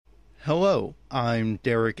Hello, I'm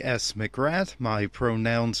Derek S. McGrath. My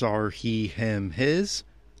pronouns are he, him, his.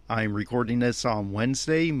 I'm recording this on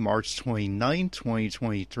Wednesday, March 29,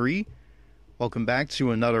 2023. Welcome back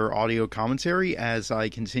to another audio commentary as I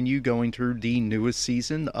continue going through the newest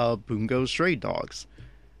season of Bungo Stray Dogs.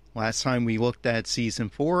 Last time we looked at Season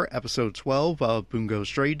 4, Episode 12 of Bungo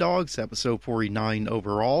Stray Dogs, Episode 49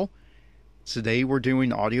 overall. Today we're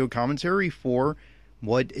doing audio commentary for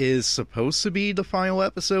what is supposed to be the final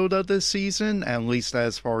episode of this season, at least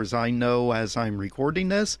as far as I know as I'm recording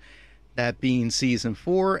this, that being Season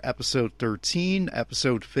 4, Episode 13,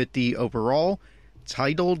 Episode 50 overall,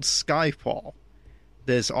 titled Skyfall.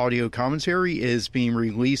 This audio commentary is being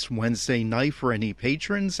released Wednesday night for any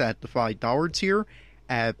patrons at the $5 tier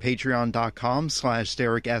at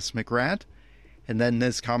patreon.com/Derek S. McGrath, and then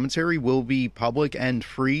this commentary will be public and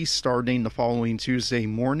free starting the following Tuesday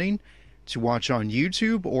morning, to watch on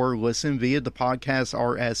YouTube or listen via the podcast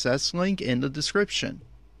RSS link in the description.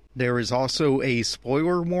 There is also a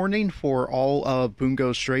spoiler warning for all of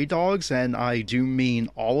Bungo Stray Dogs, and I do mean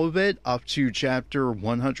all of it, up to chapter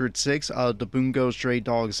 106 of the Bungo Stray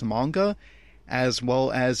Dogs manga, as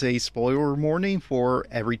well as a spoiler warning for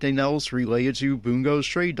everything else related to Bungo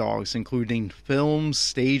Stray Dogs, including films,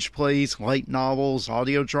 stage plays, light novels,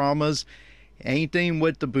 audio dramas, anything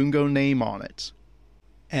with the Bungo name on it.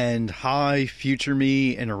 And hi, future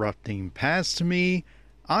me interrupting past me,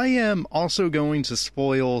 I am also going to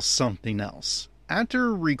spoil something else.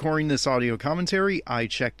 After recording this audio commentary, I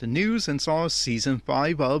checked the news and saw Season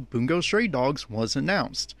 5 of Bungo Stray Dogs was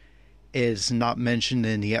announced. It is not mentioned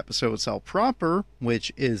in the episode itself proper,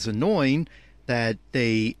 which is annoying that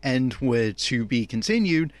they end with "to be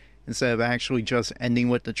continued" instead of actually just ending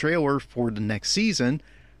with the trailer for the next season.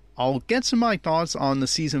 I'll get to my thoughts on the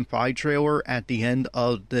Season 5 trailer at the end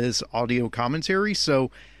of this audio commentary,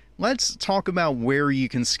 so let's talk about where you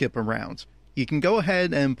can skip around. You can go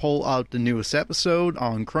ahead and pull out the newest episode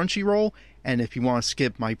on Crunchyroll, and if you want to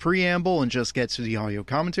skip my preamble and just get to the audio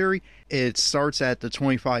commentary, it starts at the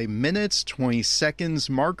 25 minutes, 20 seconds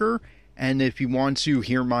marker, and if you want to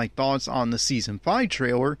hear my thoughts on the Season 5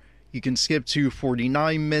 trailer, you can skip to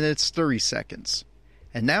 49 minutes, 30 seconds.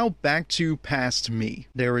 And now back to past me.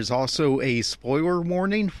 There is also a spoiler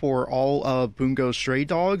warning for all of Bungo Stray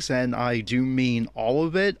Dogs, and I do mean all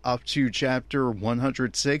of it, up to chapter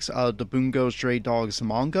 106 of the Bungo Stray Dogs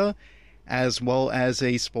manga, as well as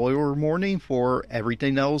a spoiler warning for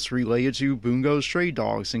everything else related to Bungo Stray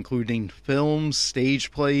Dogs, including films,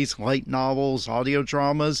 stage plays, light novels, audio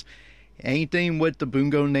dramas, anything with the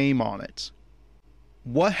Bungo name on it.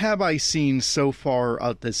 What have I seen so far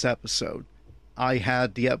of this episode? I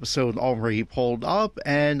had the episode already pulled up,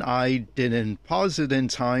 and I didn't pause it in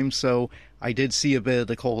time, so I did see a bit of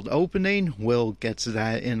the cold opening. We'll get to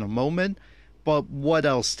that in a moment. But what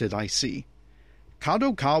else did I see?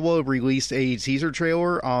 Kadokawa released a teaser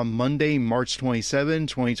trailer on Monday, March 27,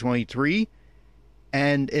 2023.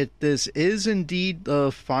 And if this is indeed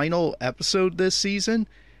the final episode this season,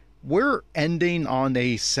 we're ending on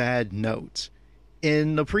a sad note.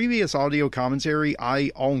 In the previous audio commentary,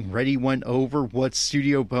 I already went over what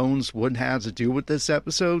Studio Bones would have to do with this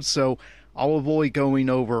episode, so I'll avoid going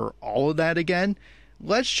over all of that again.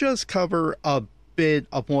 Let's just cover a bit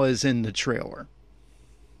of what is in the trailer.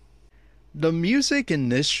 The music in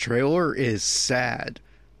this trailer is sad.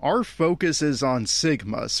 Our focus is on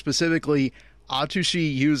Sigma, specifically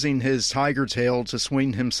Atsushi using his tiger tail to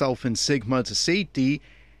swing himself and Sigma to safety,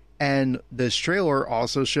 and this trailer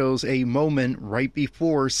also shows a moment right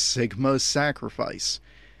before Sigma's sacrifice.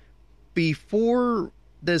 Before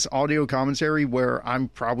this audio commentary, where I'm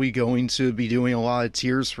probably going to be doing a lot of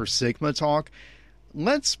Tears for Sigma talk,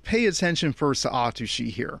 let's pay attention first to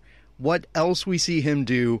Atsushi here. What else we see him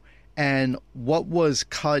do, and what was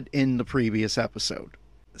cut in the previous episode.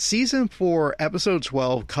 Season 4, Episode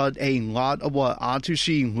 12 cut a lot of what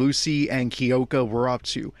Atsushi, Lucy, and Kyoka were up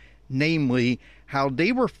to, namely, how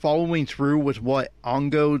they were following through with what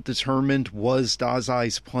Ongo determined was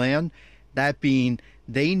Dazai's plan, that being,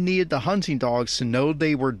 they needed the hunting dogs to know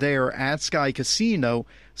they were there at Sky Casino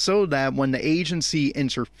so that when the agency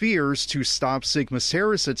interferes to stop Sigma's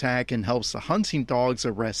terrorist attack and helps the hunting dogs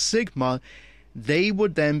arrest Sigma, they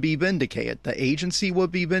would then be vindicated. The agency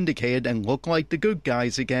would be vindicated and look like the good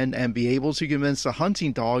guys again and be able to convince the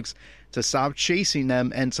hunting dogs to stop chasing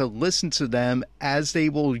them and to listen to them, as they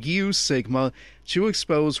will use Sigma to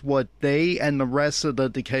expose what they and the rest of the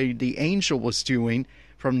Decade the Angel was doing,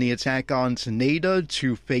 from the attack on Taneda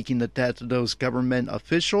to faking the death of those government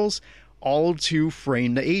officials, all to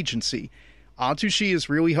frame the agency. Atsushi is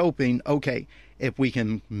really hoping, okay, If we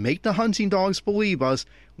can make the hunting dogs believe us,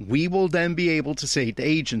 we will then be able to save the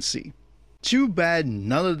agency. Too bad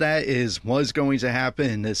none of that is what's going to happen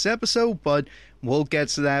in this episode, but we'll get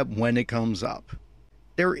to that when it comes up.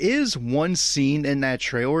 There is one scene in that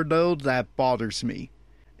trailer, though, that bothers me.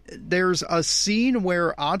 There's a scene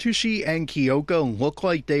where Atsushi and Kyoka look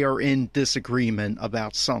like they are in disagreement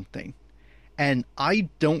about something. And I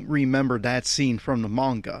don't remember that scene from the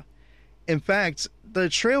manga. In fact, the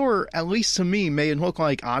trailer, at least to me, made it look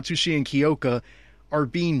like Atsushi and Kyoka are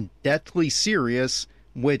being deathly serious,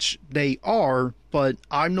 which they are, but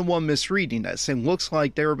I'm the one misreading this. It looks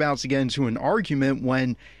like they're about to get into an argument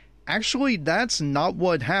when actually that's not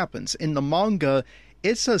what happens. In the manga,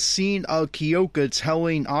 it's a scene of Kyoka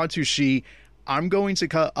telling Atsushi, I'm going to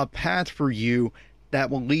cut a path for you that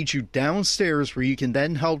will lead you downstairs where you can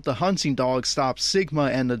then help the hunting dog stop Sigma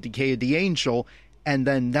and the Decay of the Angel, and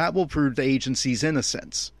then that will prove the agency's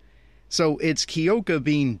innocence. So it's Kyoka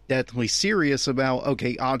being deathly serious about,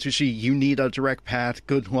 okay, Atsushi, you need a direct path,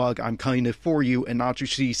 good luck, I'm cutting it for you, and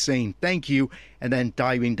Atsushi saying thank you, and then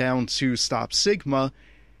diving down to stop Sigma.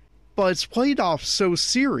 But it's played off so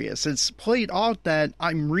serious. It's played off that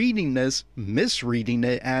I'm reading this, misreading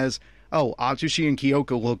it as, oh, Atsushi and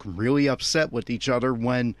Kyoka look really upset with each other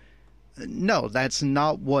when, no, that's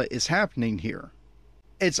not what is happening here.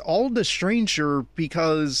 It's all the stranger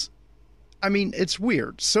because, I mean, it's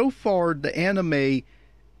weird. So far, the anime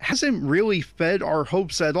hasn't really fed our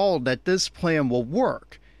hopes at all that this plan will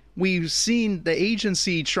work. We've seen the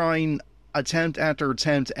agency trying attempt after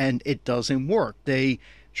attempt, and it doesn't work. They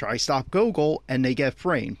try to stop Gogol, and they get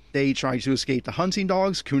framed. They try to escape the hunting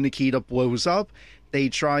dogs. Kunikita blows up. They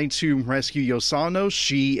try to rescue Yosano.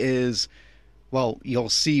 She is, well, you'll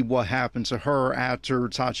see what happened to her after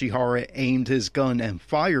Tachihara aimed his gun and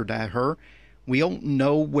fired at her. We don't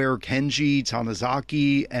know where Kenji,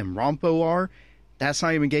 Tanizaki, and Rampo are. That's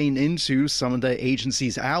not even getting into some of the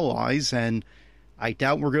agency's allies, and I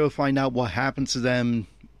doubt we're going to find out what happened to them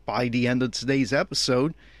by the end of today's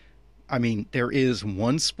episode. I mean, there is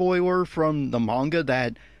one spoiler from the manga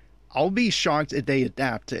that I'll be shocked if they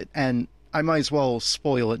adapt it, and I might as well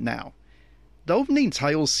spoil it now. The opening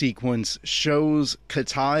title sequence shows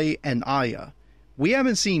Katai and Aya. We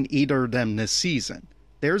haven't seen either of them this season.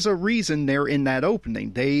 There's a reason they're in that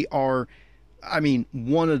opening. They are, I mean,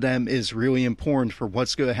 one of them is really important for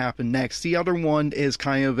what's going to happen next. The other one is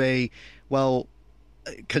kind of a, well,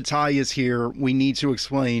 Katai is here. We need to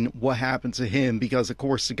explain what happened to him because, of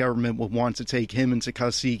course, the government would want to take him into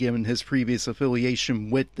custody given his previous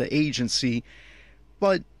affiliation with the agency.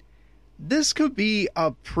 But this could be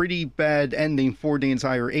a pretty bad ending for the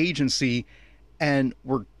entire agency, and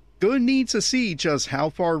we're going to need to see just how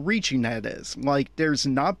far-reaching that is. Like, there's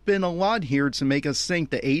not been a lot here to make us think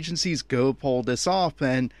the agency's going to pull this off,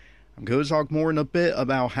 and I'm going to talk more in a bit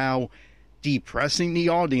about how depressing the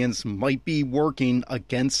audience might be working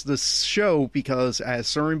against the show, because at a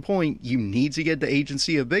certain point, you need to get the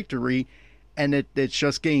agency a victory, and it's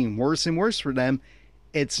just getting worse and worse for them.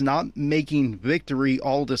 It's not making victory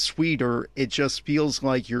all the sweeter, it just feels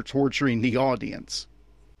like you're torturing the audience.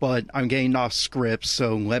 But I'm getting off script,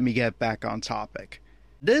 so let me get back on topic.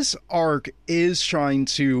 This arc is trying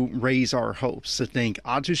to raise our hopes to think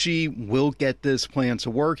Atsushi will get this plan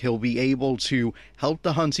to work, he'll be able to help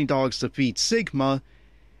the hunting dogs defeat Sigma,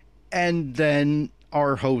 and then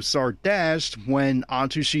our hopes are dashed when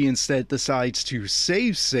Atsushi instead decides to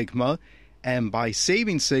save Sigma, and by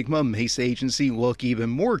saving Sigma makes the agency look even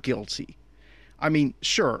more guilty. I mean,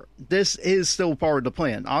 sure, this is still part of the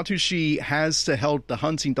plan. Atsushi has to help the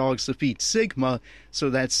hunting dogs defeat Sigma so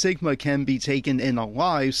that Sigma can be taken in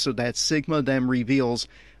alive, so that Sigma then reveals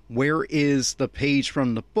where is the page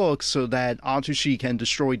from the book so that Atsushi can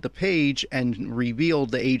destroy the page and reveal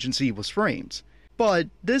the agency was framed. But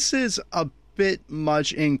this is a bit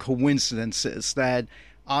much in coincidences that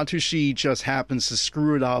Atsushi just happens to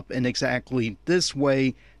screw it up in exactly this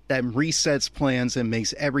way that resets plans and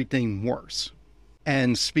makes everything worse.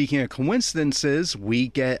 And speaking of coincidences, we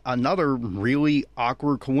get another really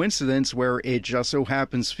awkward coincidence where it just so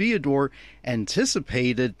happens Fyodor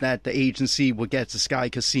anticipated that the agency would get to Sky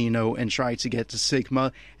Casino and try to get to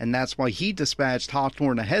Sigma, and that's why he dispatched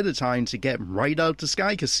Hawthorne ahead of time to get right out to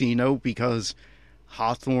Sky Casino, because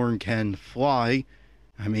Hawthorne can fly.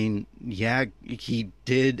 I mean, yeah, he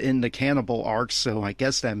did in the Cannibal arc, so I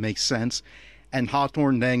guess that makes sense. And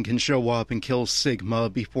Hawthorne then can show up and kill Sigma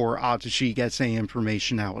before Atsushi gets any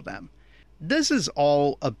information out of them. This is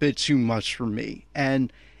all a bit too much for me,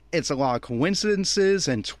 and it's a lot of coincidences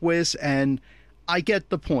and twists, and I get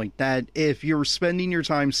the point that if you're spending your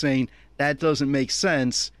time saying that doesn't make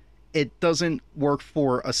sense, it doesn't work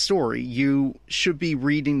for a story. You should be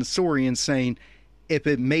reading the story and saying, If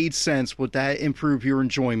it made sense, would that improve your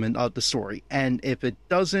enjoyment of the story? And if it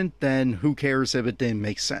doesn't, then who cares if it didn't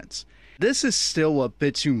make sense? This is still a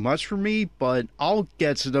bit too much for me, but I'll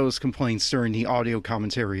get to those complaints during the audio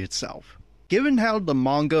commentary itself. Given how the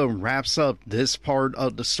manga wraps up this part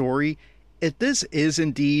of the story, if this is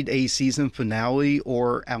indeed a season finale,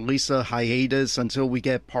 or at least a hiatus until we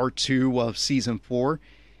get part 2 of season 4,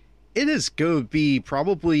 it is going to be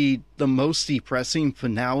probably the most depressing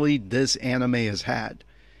finale this anime has had.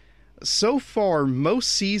 So far, most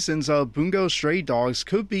seasons of Bungo Stray Dogs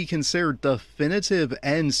could be considered definitive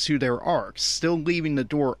ends to their arcs, still leaving the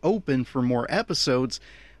door open for more episodes,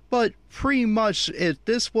 but pretty much if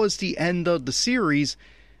this was the end of the series,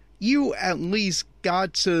 you at least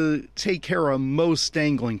got to take care of most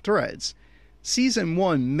dangling threads. Season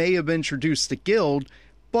 1 may have introduced the guild,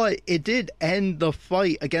 but it did end the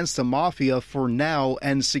fight against the Mafia for now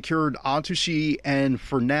and secured Atsushi and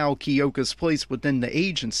for now Kyoka's place within the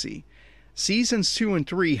agency. Seasons 2 and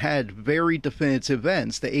 3 had very definitive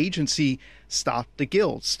ends. The agency stopped the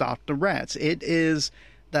guild, stopped the rats. It is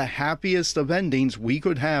the happiest of endings we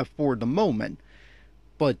could have for the moment.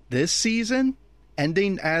 But this season,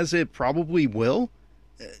 ending as it probably will,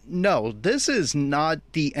 no, this is not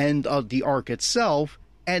the end of the arc itself,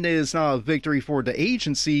 and it is not a victory for the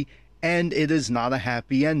agency, and it is not a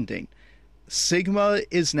happy ending. Sigma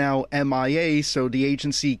is now MIA, so the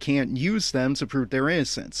agency can't use them to prove their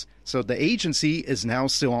innocence. So the agency is now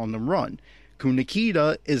still on the run.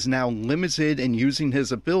 Kunikita is now limited in using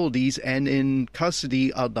his abilities and in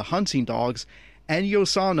custody of the hunting dogs, and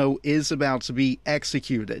Yosano is about to be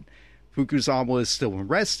executed. Fukuzawa is still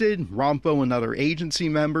arrested, Rampo and other agency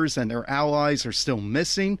members and their allies are still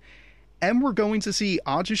missing, and we're going to see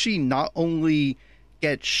Atsushi not only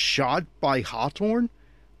get shot by Hawthorne,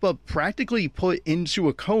 but practically put into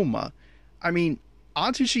a coma. I mean,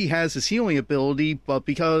 Atsushi has his healing ability, but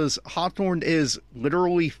because Hawthorne is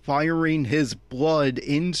literally firing his blood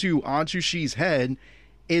into Atsushi's head,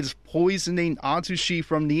 it's poisoning Atsushi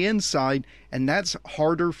from the inside, and that's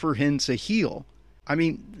harder for him to heal. I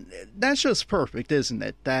mean, that's just perfect, isn't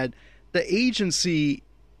it? That the agency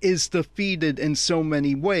is defeated in so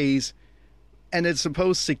many ways, and it's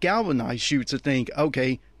supposed to galvanize you to think,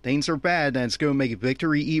 okay, things are bad and it's going to make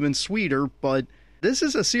victory even sweeter, but this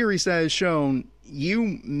is a series that has shown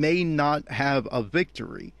you may not have a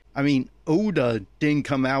victory. I mean, Oda didn't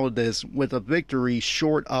come out of this with a victory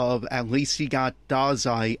short of at least he got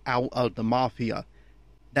Dazai out of the Mafia.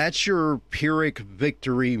 That's your Pyrrhic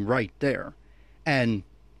victory right there. And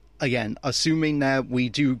again, assuming that we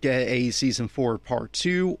do get a Season 4 Part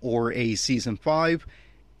 2 or a Season 5,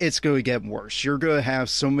 it's going to get worse. You're going to have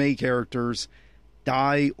so many characters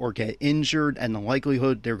die or get injured, and the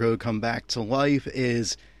likelihood they're going to come back to life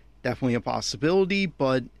is definitely a possibility,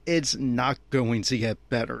 but it's not going to get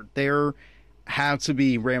better. There have to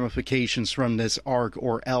be ramifications from this arc,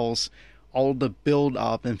 or else all the build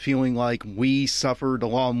up and feeling like we suffered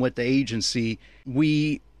along with the agency.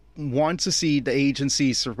 We want to see the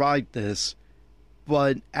agency survive this,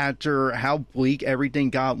 but after how bleak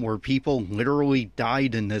everything got, where people literally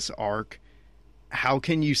died in this arc, how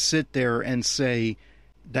can you sit there and say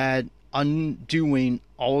that undoing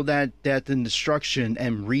all that death and destruction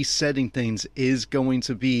and resetting things is going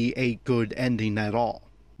to be a good ending at all?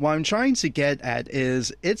 What I'm trying to get at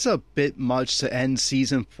is, it's a bit much to end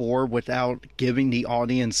Season 4 without giving the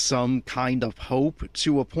audience some kind of hope,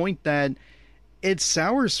 to a point that it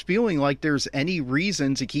sours feeling like there's any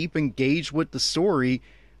reason to keep engaged with the story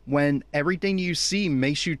when everything you see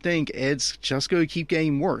makes you think it's just going to keep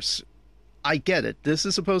getting worse. I get it. This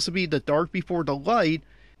is supposed to be the dark before the light,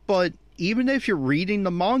 but even if you're reading the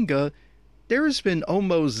manga, there's been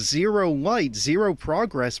almost zero light, zero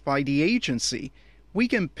progress by the agency. We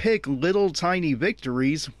can pick little tiny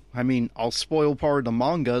victories. I mean, I'll spoil part of the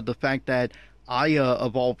manga, the fact that Aya,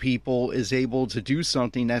 of all people, is able to do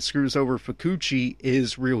something that screws over Fukuchi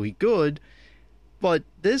is really good, but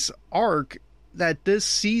this arc that this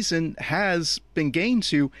season has been gained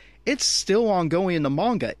to, it's still ongoing in the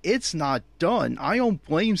manga. It's not done. I don't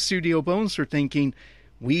blame Studio Bones for thinking,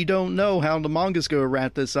 we don't know how the manga's going to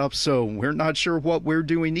wrap this up, so we're not sure what we're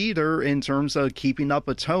doing either in terms of keeping up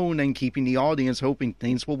a tone and keeping the audience hoping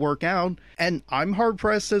things will work out. And I'm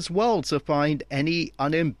hard-pressed as well to find any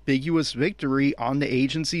unambiguous victory on the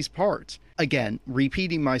agency's part. Again,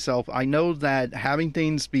 repeating myself, I know that having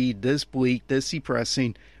things be this bleak, this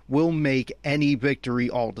depressing, will make any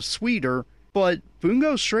victory all the sweeter, but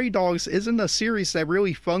Bungo Stray Dogs isn't a series that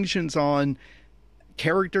really functions on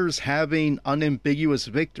characters having unambiguous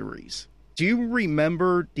victories. Do you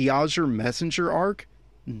remember the Azure Messenger arc?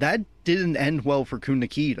 That didn't end well for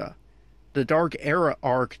Kunikita. The Dark Era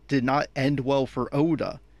arc did not end well for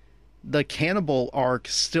Oda. The Cannibal arc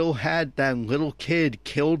still had that little kid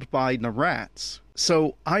killed by the rats.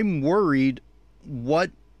 So I'm worried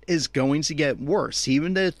what is going to get worse.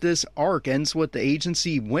 Even if this arc ends with the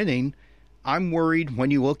agency winning, I'm worried when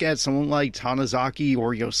you look at someone like Tanizaki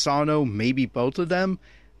or Yosano, maybe both of them,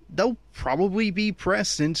 they'll probably be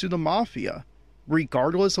pressed into the mafia.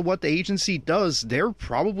 Regardless of what the agency does, they're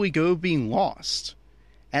probably going to be lost.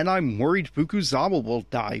 And I'm worried Fukuzawa will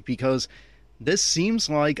die because this seems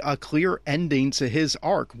like a clear ending to his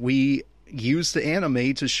arc. We used the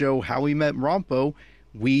anime to show how he met Rampo.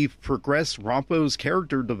 We've progressed Rampo's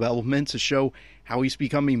character development to show how he's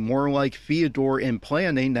becoming more like Theodore in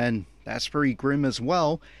planning, and that's pretty grim as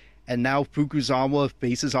well. And now Fukuzawa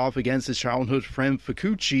faces off against his childhood friend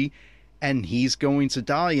Fukuchi, and he's going to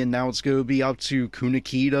die, and now it's going to be up to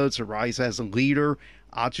Kunakita to rise as a leader,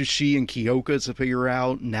 Atsushi and Kyoka to figure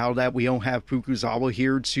out, now that we don't have Fukuzawa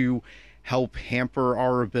here to help hamper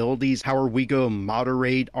our abilities, how are we going to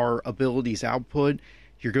moderate our abilities output?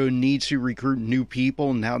 You're going to need to recruit new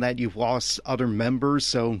people now that you've lost other members,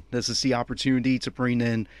 so this is the opportunity to bring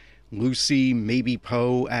in Lucy, maybe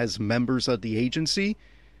Poe as members of the agency.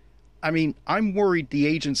 I mean, I'm worried the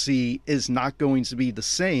agency is not going to be the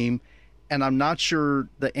same, and I'm not sure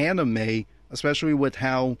the anime, especially with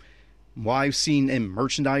how what I've seen in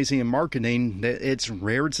merchandising and marketing, that it's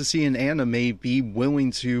rare to see an anime be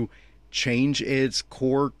willing to change its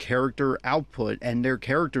core character output and their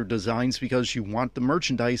character designs because you want the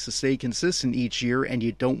merchandise to stay consistent each year and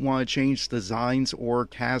you don't want to change designs or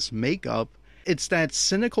cast makeup. It's that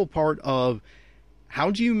cynical part of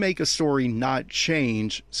how do you make a story not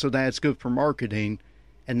change so that it's good for marketing,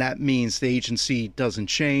 and that means the agency doesn't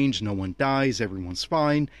change, no one dies, everyone's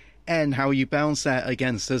fine, and how you balance that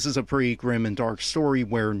against this is a pretty grim and dark story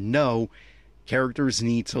where no, characters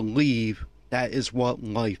need to leave. That is what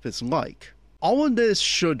life is like. All of this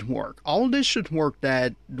should work. All of this should work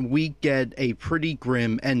that we get a pretty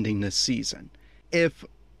grim ending this season. If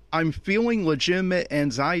I'm feeling legitimate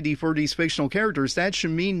anxiety for these fictional characters, that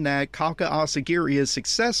should mean that Kafka Asagiri is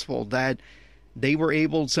successful, that they were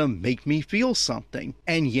able to make me feel something.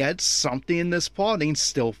 And yet, something in this plotting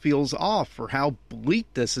still feels off for how bleak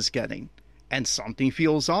this is getting. And something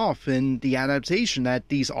feels off in the adaptation, that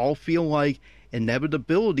these all feel like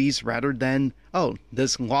inevitabilities rather than, oh,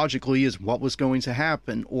 this logically is what was going to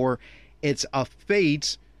happen, or it's a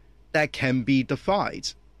fate that can be defied.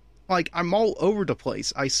 Like, I'm all over the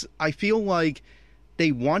place. I feel like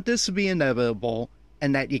they want this to be inevitable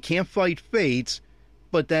and that you can't fight fate,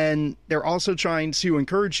 but then they're also trying to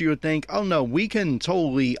encourage you to think, oh no, we can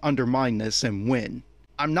totally undermine this and win.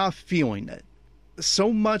 I'm not feeling it.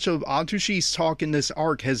 So much of Atsushi's talk in this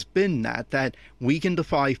arc has been that we can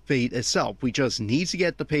defy fate itself. We just need to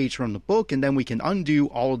get the page from the book and then we can undo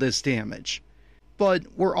all of this damage. But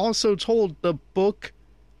we're also told the book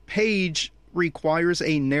page requires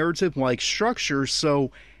a narrative-like structure,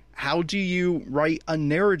 so how do you write a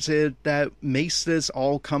narrative that makes this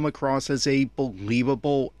all come across as a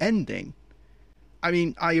believable ending? I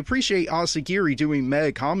mean, I appreciate Asagiri doing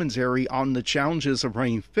meta commentary on the challenges of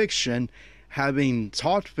writing fiction, having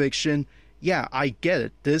taught fiction. Yeah, I get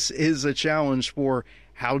it. This is a challenge for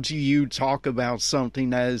how do you talk about something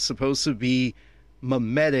that is supposed to be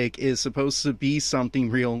mimetic, is supposed to be something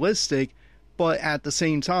realistic, but at the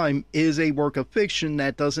same time is a work of fiction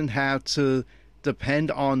that doesn't have to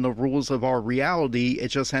depend on the rules of our reality. It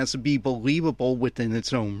just has to be believable within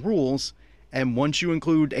its own rules. And once you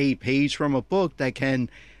include a page from a book that can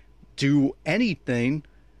do anything,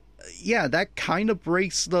 yeah, that kind of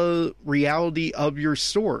breaks the reality of your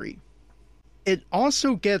story. It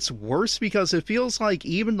also gets worse because it feels like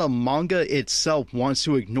even the manga itself wants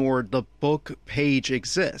to ignore the book page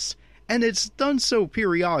exists. And it's done so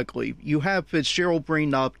periodically. You have Fitzgerald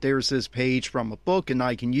bring up, there's this page from a book and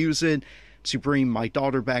I can use it to bring my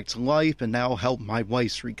daughter back to life and that'll help my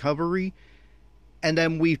wife's recovery. And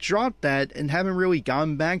then we've dropped that and haven't really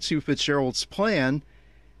gone back to Fitzgerald's plan.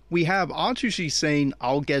 We have Atsushi saying,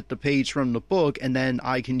 I'll get the page from the book and then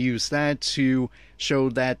I can use that to show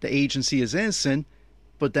that the agency is innocent.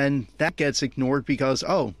 But then that gets ignored because,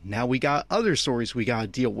 oh, now we got other stories we got to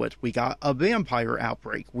deal with. We got a vampire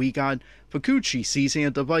outbreak. We got Fukuchi seizing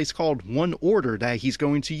a device called One Order that he's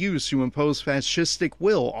going to use to impose fascistic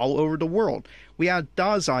will all over the world. We had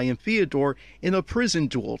Dazai and Theodore in a prison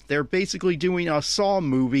duel. They're basically doing a Saw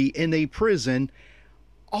movie in a prison.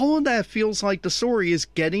 All of that feels like the story is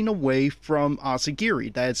getting away from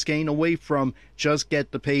Asagiri, that it's getting away from just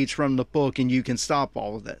get the page from the book and you can stop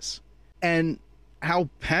all of this. And how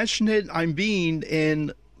passionate I'm being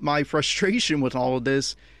in my frustration with all of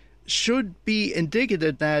this should be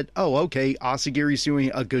indicative that, oh, okay, Asagiri's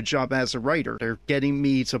doing a good job as a writer. They're getting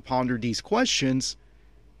me to ponder these questions,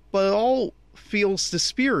 but it all feels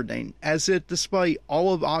dispiriting, as if despite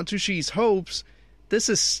all of Atsushi's hopes, this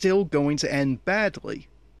is still going to end badly.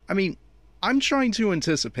 I mean, I'm trying to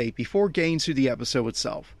anticipate, before getting to the episode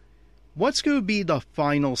itself, what's going to be the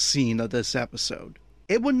final scene of this episode.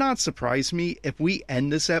 It would not surprise me if we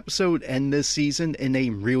end this episode and this season in a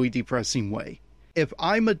really depressing way. If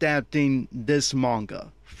I'm adapting this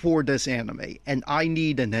manga for this anime and I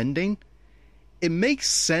need an ending, it makes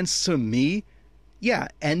sense to me, yeah,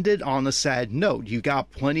 end it on a sad note. You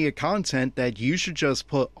got plenty of content that you should just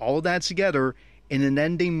put all that together in an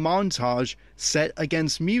ending montage set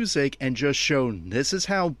against music and just show this is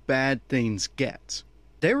how bad things get.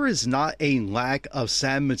 There is not a lack of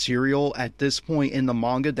sad material at this point in the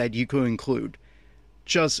manga that you could include.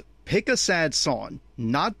 Just pick a sad song,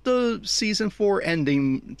 not the season 4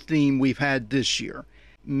 ending theme we've had this year.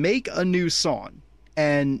 Make a new song,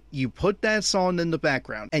 and you put that song in the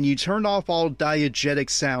background, and you turn off all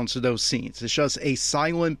diegetic sounds to those scenes. It's just a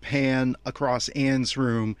silent pan across Anne's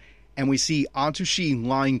room, and we see Atsushi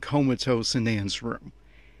lying comatose in Anne's room.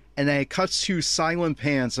 And then it cuts to silent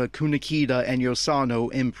pans of Kunakita and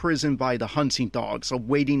Yosano imprisoned by the hunting dogs,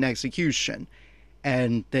 awaiting execution.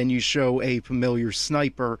 And then you show a familiar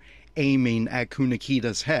sniper aiming at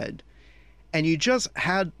Kunakita's head. And you just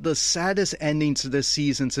had the saddest ending to this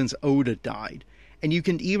season since Oda died. And you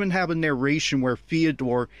can even have a narration where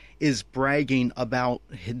Fyodor is bragging about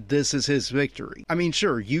this is his victory. I mean,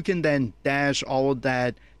 sure, you can then dash all of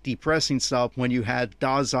that depressing stuff when you had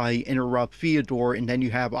Dazai interrupt Fyodor and then you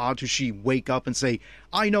have Atsushi wake up and say,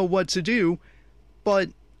 I know what to do. But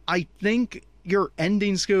I think your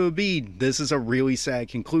ending's going to be, this is a really sad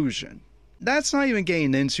conclusion. That's not even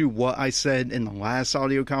getting into what I said in the last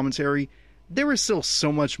audio commentary. There is still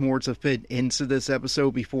so much more to fit into this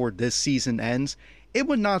episode before this season ends. It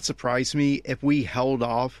would not surprise me if we held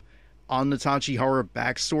off on the Tachihara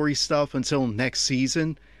backstory stuff until next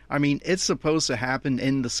season. I mean, it's supposed to happen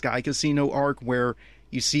in the Sky Casino arc where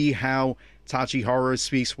you see how Tachihara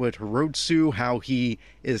speaks with Hirotsu, how he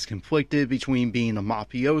is conflicted between being a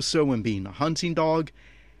mafioso and being a hunting dog.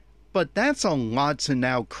 But that's a lot to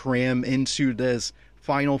now cram into this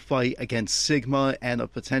final fight against Sigma and a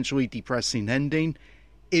potentially depressing ending.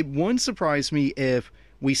 It wouldn't surprise me if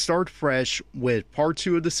we start fresh with part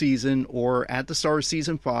 2 of the season, or at the start of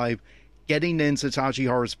season 5, getting into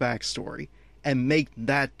Tachihara's backstory, and make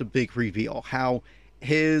that the big reveal. How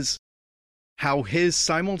his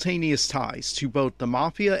simultaneous ties to both the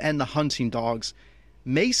Mafia and the hunting dogs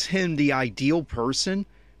makes him the ideal person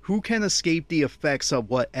who can escape the effects of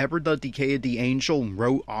whatever the Decay of the Angel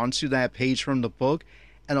wrote onto that page from the book,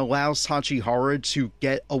 and allows Tachihara to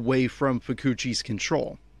get away from Fukuchi's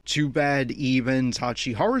control. Too bad even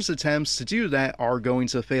Tachihara's attempts to do that are going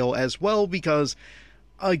to fail as well, because,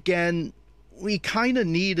 again, we kind of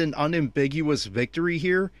need an unambiguous victory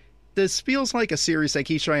here. This feels like a series that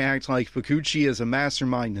keeps trying to act like Fukuchi is a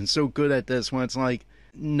mastermind and so good at this, when it's like,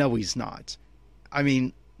 no, he's not. I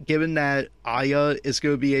mean, given that Aya is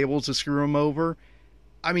going to be able to screw him over,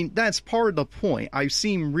 I mean, that's part of the point. I've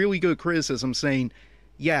seen really good criticism saying,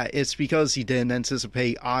 yeah, it's because he didn't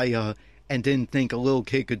anticipate Aya and didn't think a little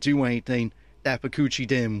kid could do anything that Fukuchi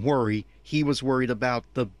didn't worry. He was worried about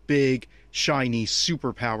the big, shiny,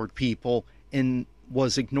 superpowered people and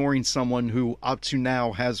was ignoring someone who up to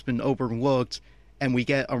now has been overlooked. And we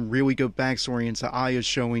get a really good backstory into Aya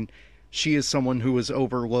showing she is someone who is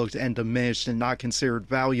overlooked and diminished and not considered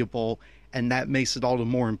valuable, and that makes it all the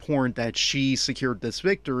more important that she secured this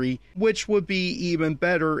victory, which would be even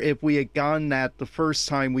better if we had gotten that the first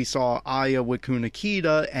time we saw Aya with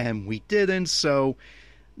Kunakita, and we didn't. So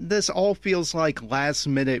this all feels like last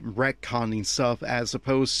minute retconning stuff as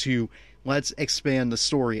opposed to let's expand the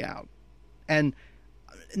story out. And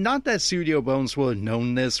not that Studio Bones would have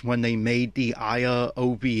known this when they made the Aya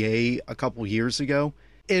OVA a couple years ago.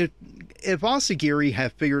 If Asagiri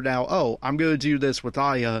had figured out, oh, I'm going to do this with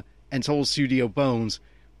Aya, and told Studio Bones,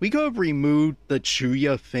 we could have removed the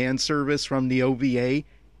Chuya fan service from the OVA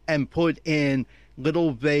and put in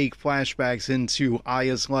little vague flashbacks into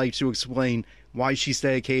Aya's life to explain why she's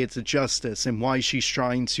dedicated to justice and why she's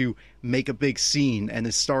trying to make a big scene and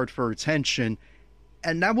is starved for attention.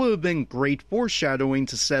 And that would have been great foreshadowing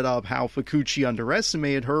to set up how Fukuchi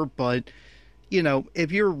underestimated her, but, you know,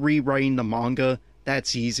 if you're rewriting the manga,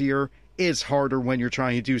 that's easier. It's harder when you're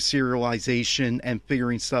trying to do serialization and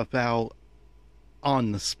figuring stuff out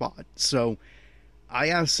on the spot. So, I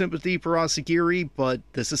have sympathy for Asagiri, but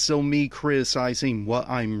this is still me criticizing what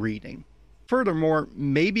I'm reading. Furthermore,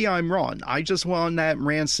 maybe I'm wrong. I just went on that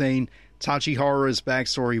rant saying Tachihara's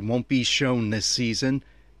backstory won't be shown this season.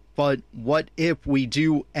 But what if we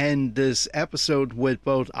do end this episode with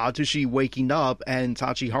both Atsushi waking up and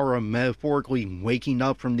Tachihara metaphorically waking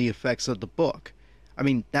up from the effects of the book? I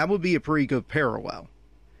mean, that would be a pretty good parallel.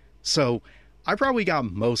 So, I probably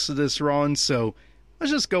got most of this wrong, so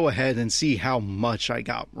let's just go ahead and see how much I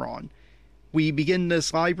got wrong. We begin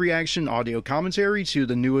this live reaction audio commentary to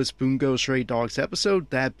the newest Bungo Stray Dogs episode,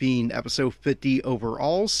 that being episode 50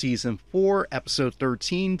 overall, season 4, episode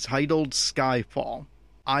 13, titled Skyfall.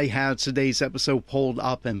 I have today's episode pulled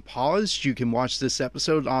up and paused. You can watch this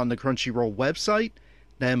episode on the Crunchyroll website,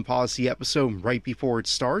 then pause the episode right before it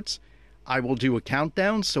starts. I will do a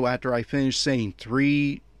countdown, so after I finish saying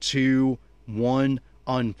 3, 2, 1,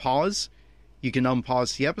 unpause, you can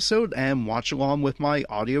unpause the episode and watch along with my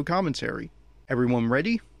audio commentary. Everyone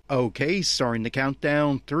ready? Okay, starting the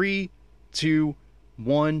countdown. 3, 2,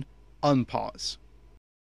 1, unpause.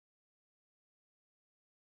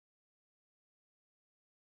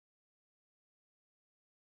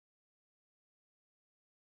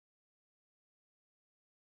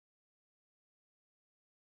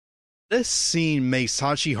 This scene makes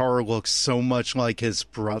Tachihara look so much like his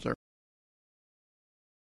brother.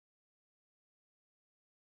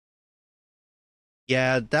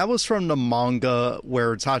 Yeah, that was from the manga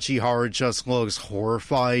where Tachihara just looks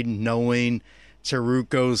horrified knowing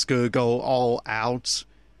Teruko's gonna go all out.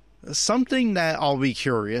 Something that I'll be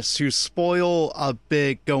curious to spoil a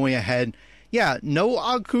bit going ahead. Yeah, no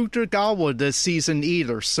Akutagawa this season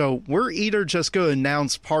either, so we're either just gonna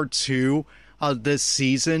announce part 2 of this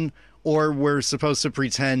season, or we're supposed to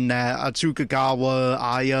pretend that Akutagawa,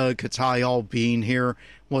 Aya, Katai all being here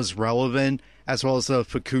was relevant, as well as the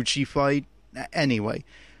Fukuchi fight. Anyway,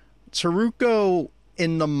 Teruko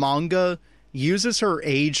in the manga uses her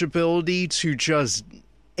age ability to just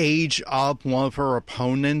age up one of her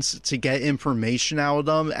opponents to get information out of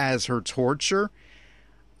them as her torture.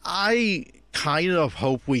 I kind of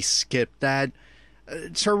hope we skip that.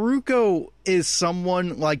 Teruko is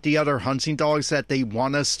someone like the other hunting dogs that they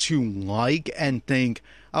want us to like and think,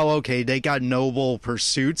 oh, okay, they got noble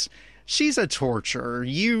pursuits. She's a torturer.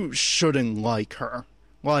 You shouldn't like her.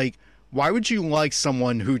 Like, why would you like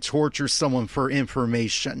someone who tortures someone for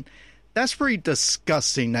information? That's pretty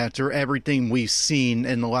disgusting after everything we've seen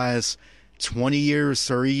in the last 20 years,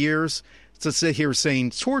 30 years. To sit here saying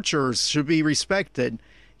torturers should be respected.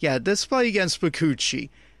 Yeah, this fight against Fukuchi,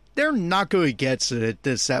 they're not going to get to it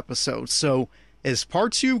this episode. So, is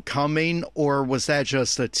part 2 coming, or was that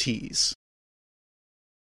just a tease?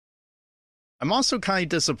 I'm also kind of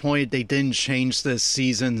disappointed they didn't change this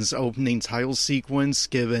season's opening title sequence,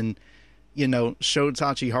 given, you know, showed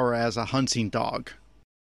Tachihara as a hunting dog.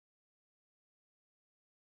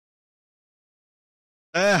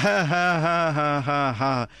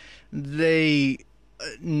 They...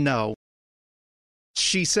 no.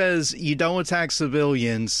 She says, you don't attack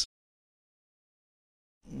civilians.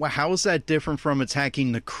 Well, how is that different from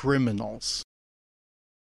attacking the criminals?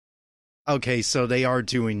 Okay, so they are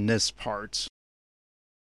doing this part.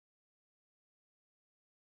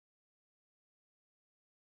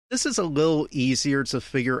 This is a little easier to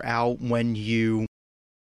figure out when you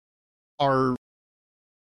are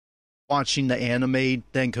watching the anime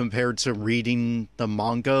than compared to reading the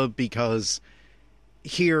manga, because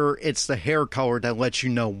here it's the hair color that lets you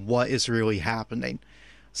know what is really happening.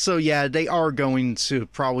 So yeah, they are going to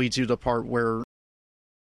probably do the part where...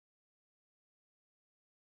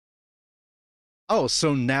 oh,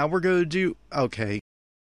 so now we're going to do... okay.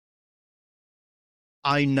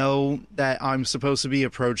 I know that I'm supposed to be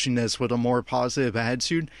approaching this with a more positive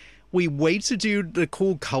attitude. We wait to do the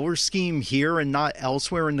cool color scheme here and not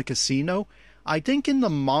elsewhere in the casino. I think in the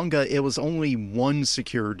manga it was only one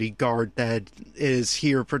security guard that is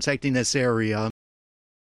here protecting this area.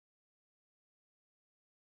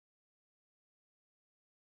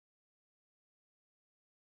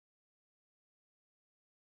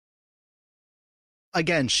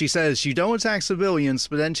 Again, she says you don't attack civilians,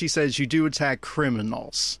 but then she says you do attack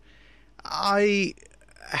criminals. I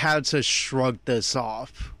had to shrug this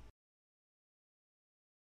off.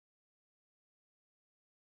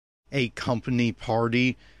 A company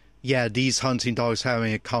party? Yeah, these hunting dogs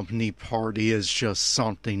having a company party is just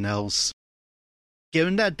something else.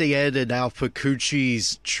 Given that they edited out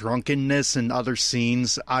Fukuchi's drunkenness and other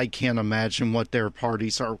scenes, I can't imagine what their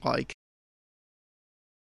parties are like.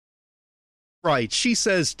 Right, she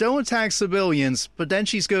says, don't attack civilians, but then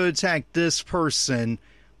she's going to attack this person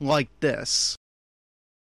like this.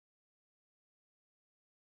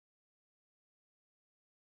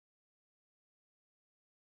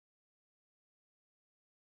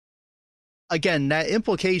 again, that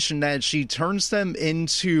implication that she turns them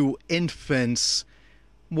into infants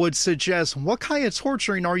would suggest, what kind of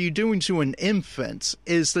torturing are you doing to an infant?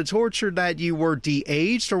 Is the torture that you were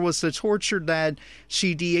de-aged, or was the torture that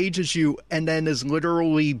she de-ages you and then is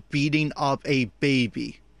literally beating up a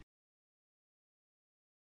baby?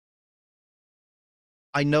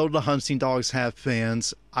 I know the hunting dogs have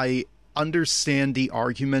fans. I understand the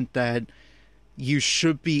argument that you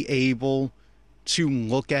should be able to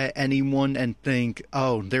look at anyone and think,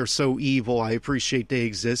 oh, they're so evil, I appreciate they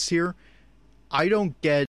exist here. I don't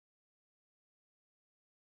get.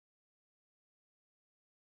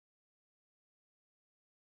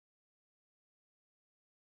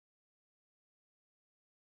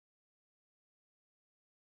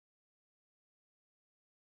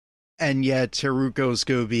 And yet Teruko's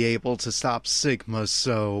going to be able to stop Sigma,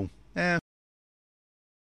 so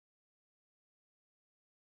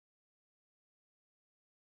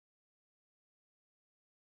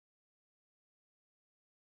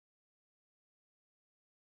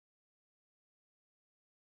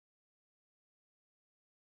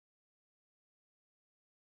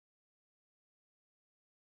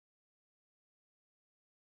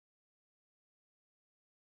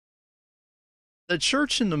the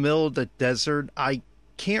church in the middle of the desert, I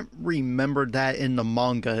can't remember that in the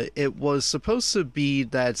manga. It was supposed to be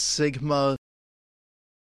that Sigma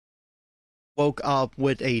woke up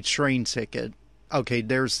with a train ticket. Okay,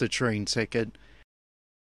 there's the train ticket.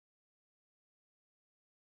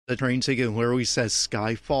 The train ticket literally says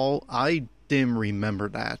Skyfall. I didn't remember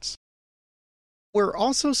that. We're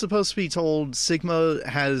also supposed to be told Sigma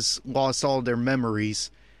has lost all their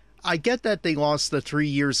memories. I get that they lost the 3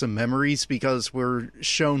 years of memories because we're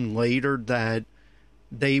shown later that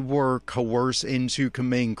they were coerced into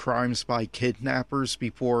committing crimes by kidnappers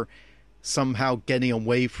before somehow getting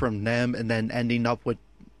away from them and then ending up with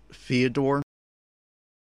Theodore.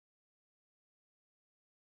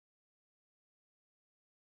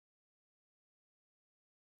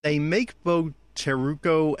 They make both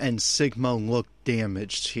Teruko and Sigma look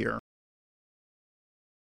damaged here.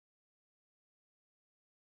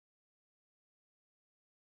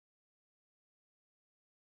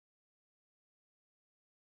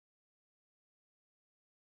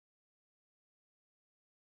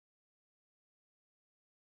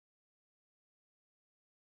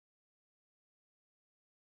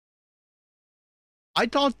 I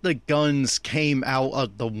thought the guns came out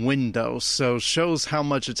of the window, so shows how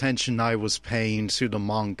much attention I was paying to the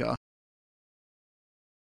manga.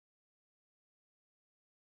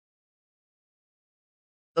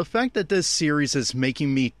 The fact that this series is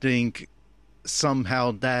making me think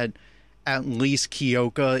somehow that at least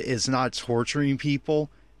Kyoka is not torturing people,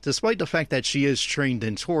 despite the fact that she is trained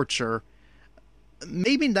in torture,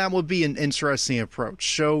 maybe that would be an interesting approach.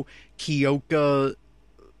 Show Kyoka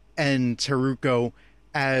and Teruko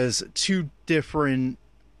as two different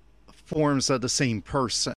forms of the same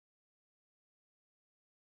person.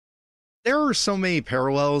 There are so many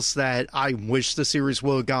parallels that I wish the series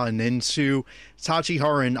would have gotten into.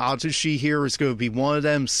 Tachihara and Atsushi here is going to be one of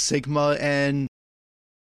them. Sigma and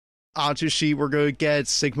Atsushi, we're going to get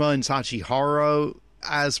Sigma and Tachihara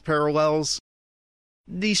as parallels.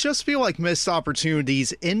 These just feel like missed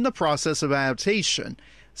opportunities in the process of adaptation.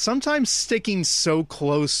 Sometimes sticking so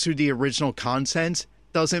close to the original content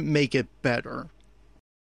doesn't make it better.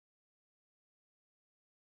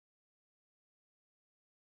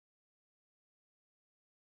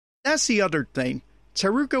 That's the other thing.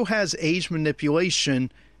 Teruko has age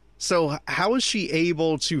manipulation, so how is she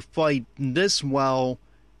able to fight this well?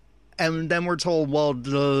 And then we're told, well,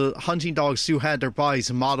 the hunting dogs who had their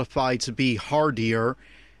bodies modified to be hardier.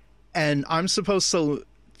 And I'm supposed to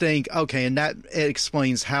think, okay, and that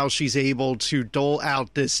explains how she's able to dole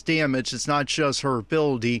out this damage. It's not just her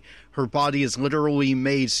ability. Her body is literally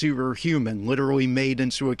made superhuman, literally made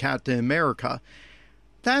into a Captain America.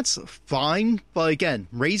 That's fine, but again,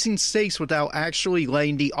 raising stakes without actually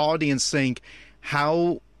letting the audience think,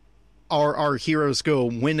 how are our heroes going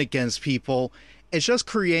to win against people? It's just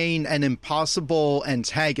creating an impossible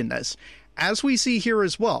antagonist. As we see here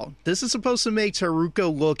as well, this is supposed to make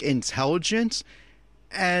Teruko look intelligent,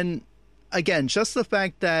 and again, just the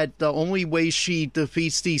fact that the only way she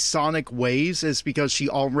defeats these sonic waves is because she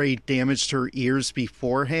already damaged her ears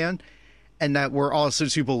beforehand, and that we're also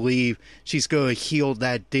to believe she's going to heal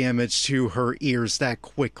that damage to her ears that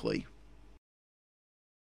quickly.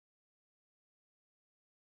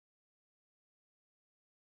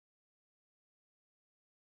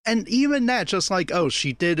 And even that, just like, oh,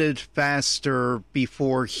 she did it faster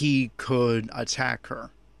before he could attack her.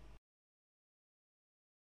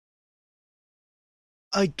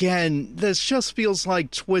 Again, this just feels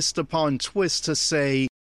like twist upon twist to say,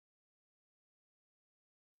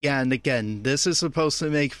 yeah, and again, this is supposed to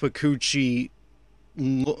make Fukuchi.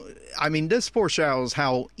 I mean, this foreshadows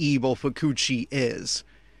how evil Fukuchi is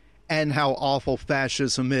and how awful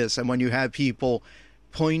fascism is. And when you have people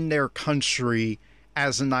putting their country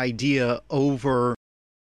as an idea over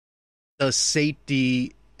the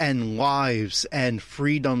safety and lives and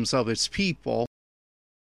freedoms of its people,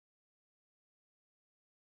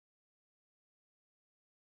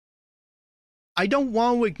 I don't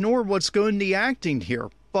want to ignore what's good in the acting here,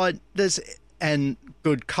 but this, and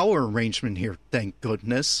good color arrangement here, thank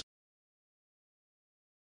goodness.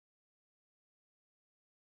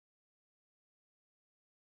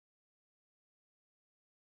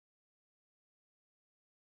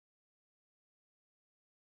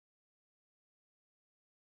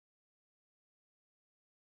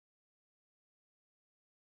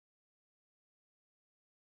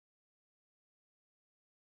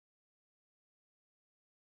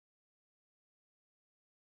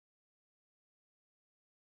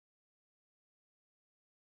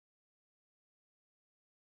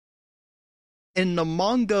 In the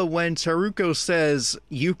manga, when Teruko says,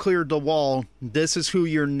 "You cleared the wall, this is who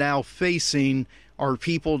you're now facing, are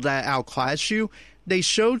people that outclass you," they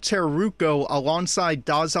show Teruko alongside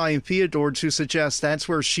Dazai and Theodore to suggest that's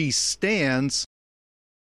where she stands.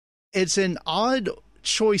 It's an odd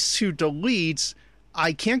choice to delete.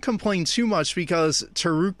 I can't complain too much because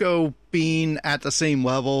Teruko being at the same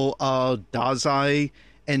level of Dazai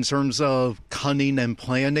in terms of cunning and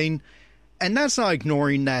planning, and that's not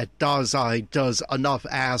ignoring that Dazai does enough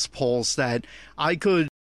ass pulls that I could.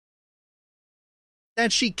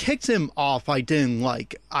 That she kicked him off, I didn't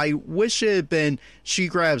like. I wish it had been she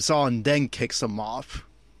grabs on, then kicks him off.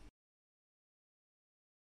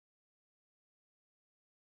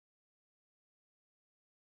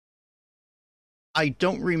 I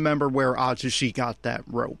don't remember where Atsushi got that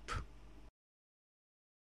rope.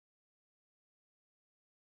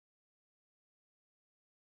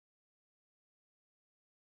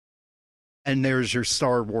 And there's your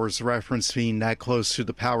Star Wars reference being that close to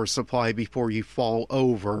the power supply before you fall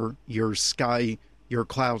over, your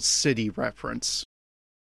Cloud City reference.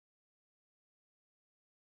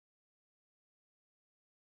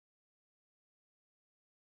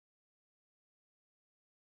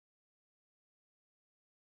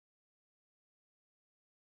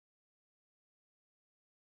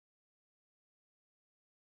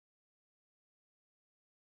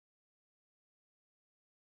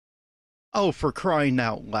 Oh, for crying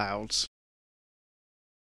out loud.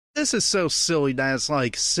 This is so silly that it's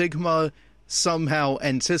like Sigma somehow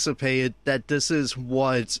anticipated that this is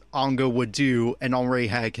what Ongo would do and already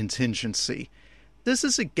had contingency. This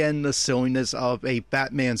is again the silliness of a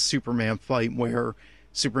Batman Superman fight where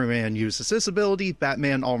Superman uses this ability,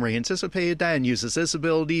 Batman already anticipated that and uses this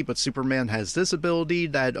ability, but Superman has this ability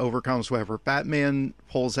that overcomes whatever Batman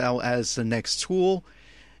pulls out as the next tool.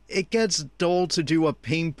 It gets dull to do a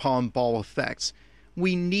ping pong ball effect.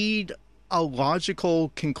 We need a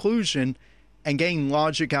logical conclusion, and getting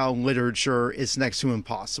logic out of literature is next to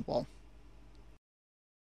impossible.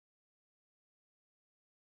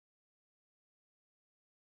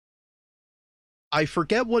 I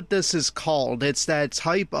forget what this is called. It's that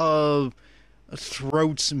type of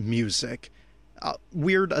throat music.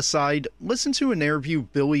 Weird aside, listen to an interview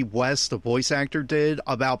Billy West, the voice actor, did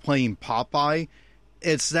about playing Popeye.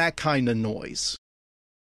 It's that kind of noise.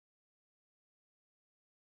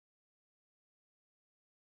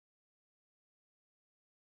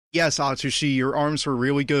 Yes, Atsushi, your arms were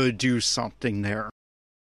really good to do something there.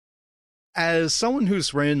 As someone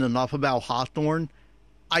who's written enough about Hawthorne,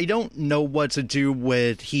 I don't know what to do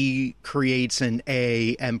with he creates an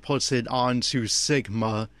A and puts it onto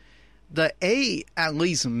Sigma. The A at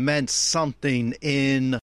least meant something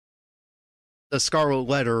in the Scarlet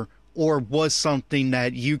Letter, or was something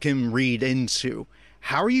that you can read into.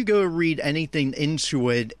 How are you going to read anything into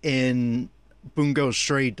it in Bungo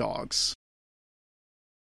Stray Dogs?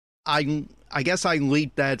 I guess I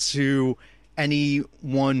leave that to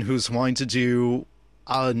anyone who's wanting to do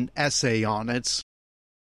an essay on it.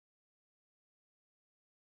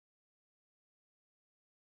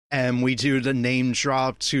 And we do the name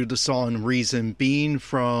drop to the song Reason Being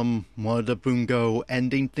from one of the Bungo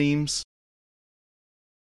ending themes.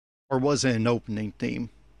 Or was it an opening theme?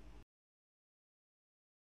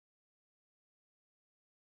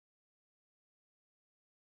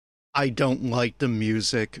 I don't like the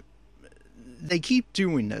music. They keep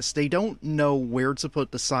doing this. They don't know where to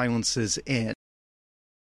put the silences in.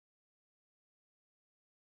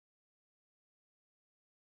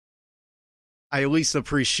 I at least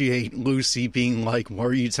appreciate Lucy being like, why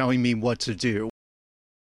are you telling me what to do?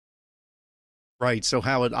 Right, so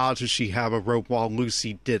how would Atsushi have a rope while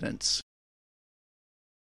Lucy didn't?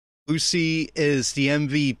 Lucy is the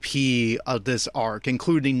MVP of this arc,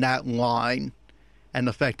 including that line, and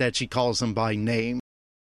the fact that she calls him by name.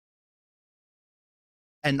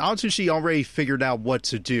 And Atsushi already figured out what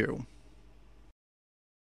to do.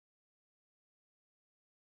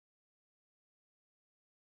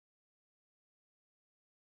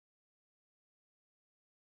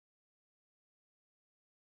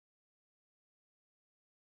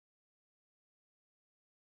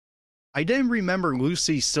 I didn't remember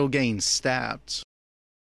Lucy still getting stabbed.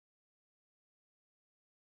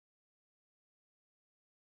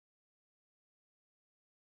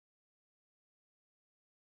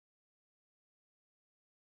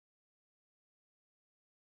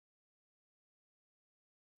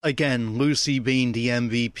 Again, Lucy being the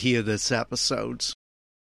MVP of this episode.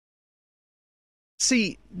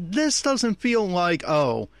 See, this doesn't feel like,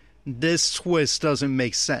 oh, this twist doesn't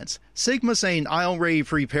make sense. Sigma saying, I already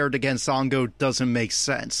prepared against Ongo doesn't make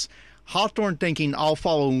sense. Hawthorne thinking, I'll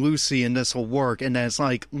follow Lucy and this will work, and then it's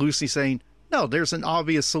like Lucy saying, no, there's an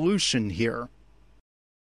obvious solution here.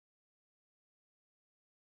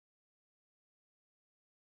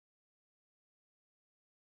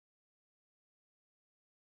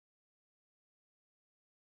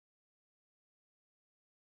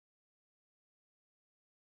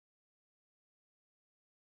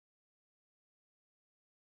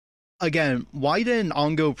 Again, why didn't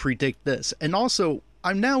Ongo predict this? And also,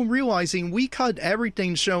 I'm now realizing we cut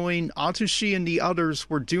everything showing Atsushi and the others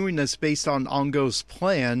were doing this based on Ongo's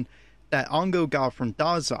plan that Ongo got from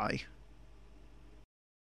Dazai.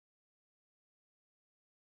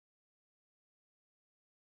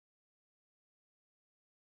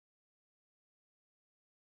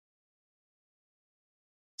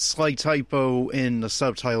 Slight typo in the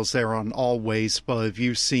subtitles there on Always, but if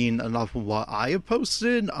you've seen enough of what I have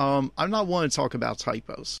posted, I'm not one to talk about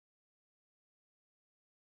typos.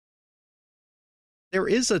 There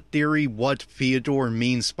is a theory what Fyodor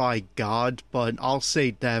means by God, but I'll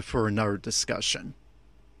save that for another discussion.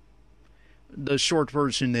 The short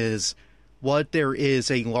version is, what there is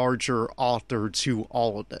a larger author to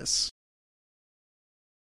all of this.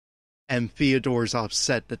 And Fyodor's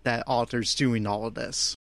upset that that author's doing all of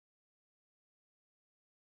this.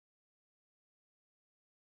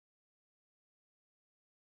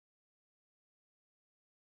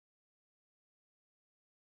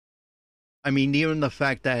 I mean, even the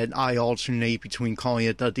fact that I alternate between calling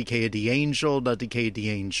it the Decay of the Angel, the Decay of the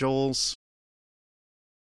Angels.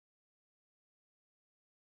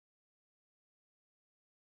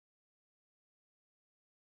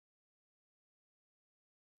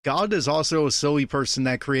 God is also a silly person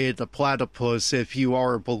that created the platypus if you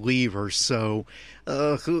are a believer, so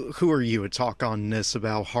who are you to talk on this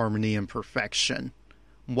about harmony and perfection?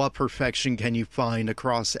 What perfection can you find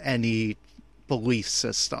across any belief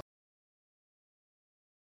system?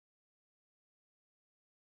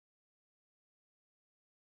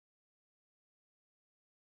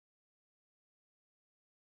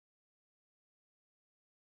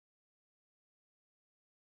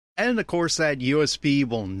 And of course, that USB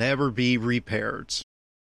will never be repaired.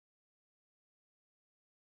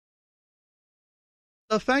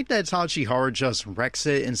 The fact that Tachihara just wrecks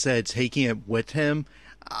it instead of taking it with him,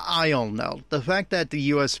 I don't know. The fact that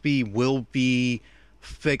the USB will be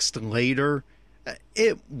fixed later,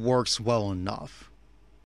 it works well enough.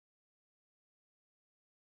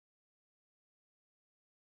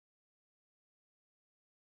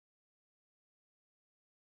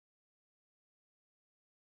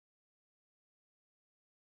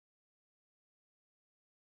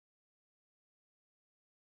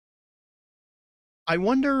 I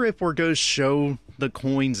wonder if we're going to show the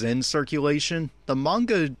coins in circulation. The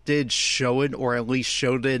manga did show it, or at least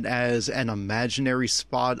showed it as an imaginary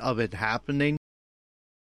spot of it happening.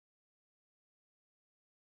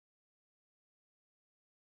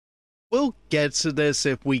 We'll get to this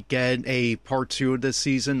if we get a part 2 of this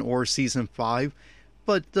season or season 5,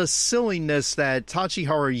 but the silliness that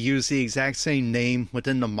Tachihara used the exact same name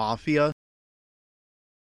within the Mafia,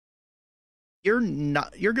 you're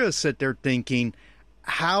gonna sit there thinking,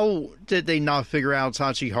 how did they not figure out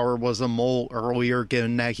Tachihara was a mole earlier,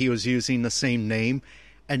 given that he was using the same name?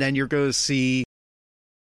 And then you're gonna see,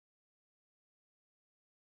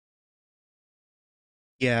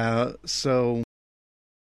 yeah, so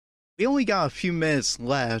we only got a few minutes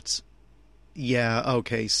left. Yeah,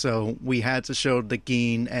 okay, so we had to show the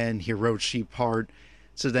Gin and Hiroshi part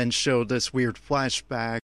to then show this weird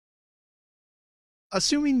flashback.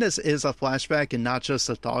 Assuming this is a flashback and not just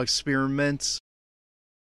a thought experiment,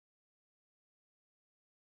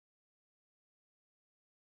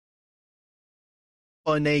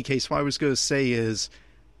 but in any case, what I was going to say is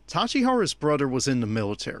Tachihara's brother was in the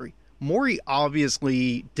military. Mori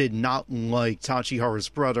obviously did not like Tachihara's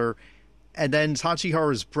brother, and then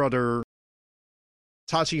Tachihara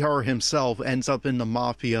himself ends up in the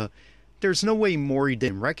mafia. There's no way Mori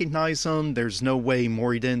didn't recognize him. There's no way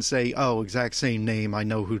Mori didn't say, oh, exact same name, I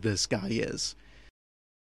know who this guy is.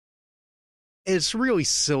 It's really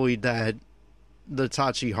silly that the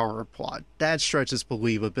Tachihara plot, that stretches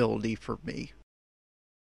believability for me.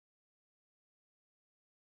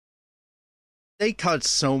 They cut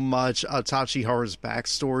so much of Tachihara's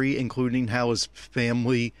backstory, including how his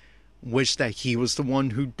family wished that he was the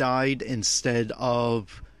one who died instead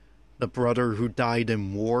of the brother who died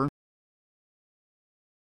in war.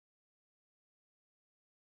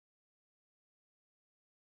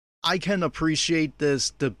 I can appreciate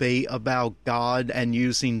this debate about God and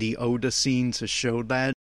using the Oda scene to show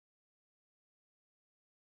that.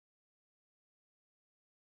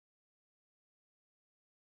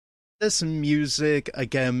 This music,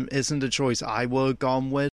 again, isn't the choice I would have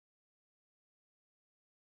gone with.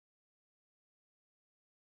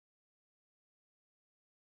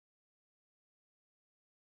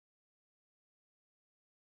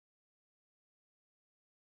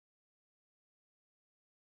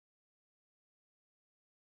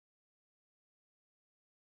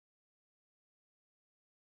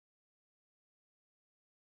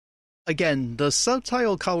 Again, the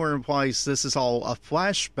subtitle color implies this is all a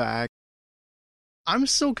flashback. I'm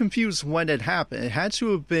still confused when it happened. It had to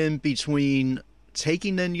have been between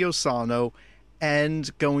taking in Yosano and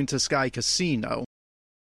going to Sky Casino.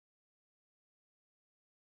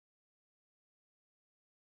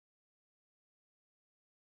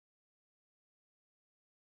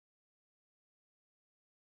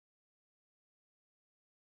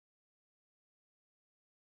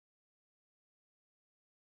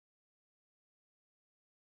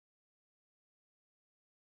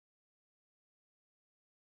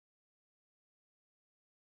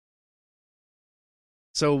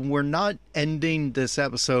 So we're not ending this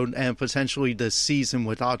episode and potentially this season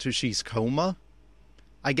with Atsushi's coma?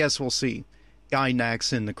 I guess we'll see.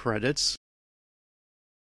 Gainax in the credits.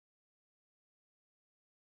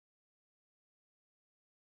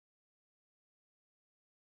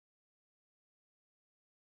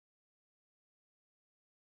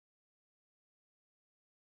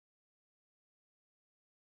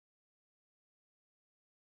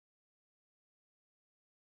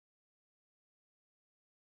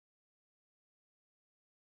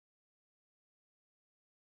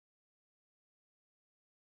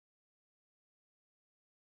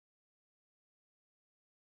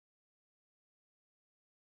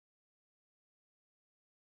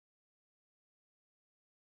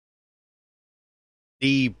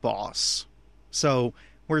 The boss. So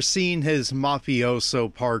we're seeing his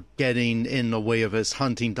mafioso part getting in the way of his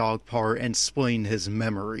hunting dog part and splitting his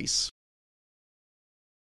memories.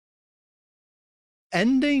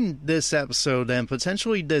 Ending this episode and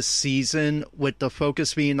potentially this season with the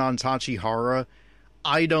focus being on Tachihara,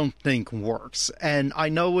 I don't think works. And I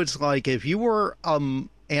know it's like, if you were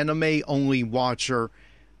anime only watcher,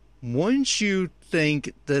 wouldn't you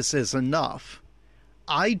think this is enough?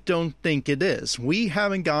 I don't think it is. We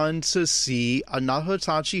haven't gotten to see enough of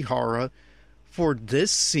Tachihara for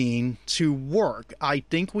this scene to work. I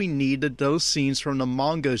think we needed those scenes from the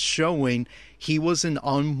manga showing he was an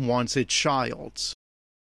unwanted child.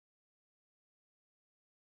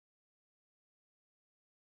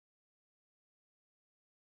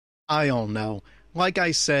 I don't know. Like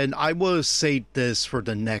I said, I will save this for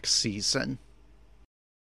the next season.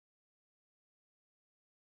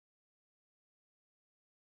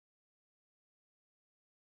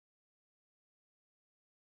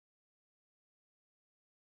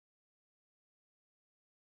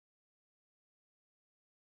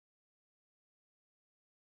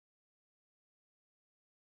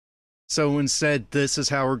 So instead, this is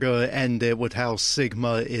how we're going to end it, with how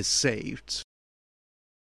Sigma is saved.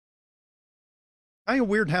 Kind of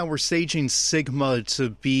weird how we're staging Sigma to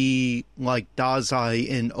be like Dazai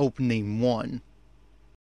in opening 1.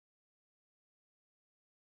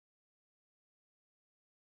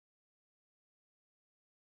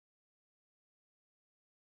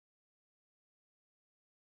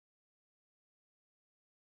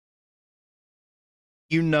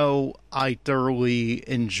 You know, I thoroughly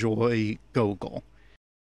enjoy Gogol.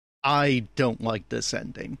 I don't like this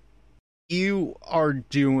ending. You are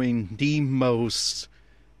doing the most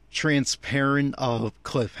transparent of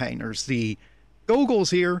cliffhangers. The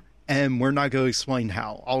Gogol's here, and we're not going to explain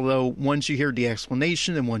how. Although, once you hear the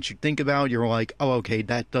explanation and once you think about it, you're like, oh, okay,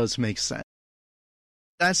 that does make sense.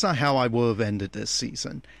 That's not how I would have ended this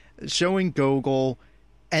season. Showing Gogol,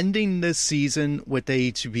 ending this season with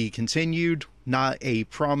a to be continued, not a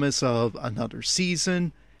promise of another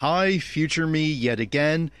season. Hi, future me yet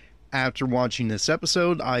again. After watching this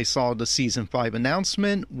episode, I saw the Season 5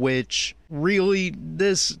 announcement, which really,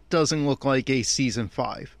 this doesn't look like a Season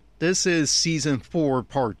 5. This is Season 4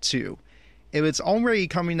 Part 2. If it's already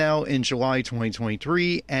coming out in July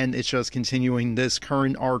 2023, and it's just continuing this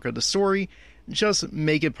current arc of the story, just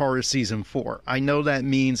make it part of Season 4. I know that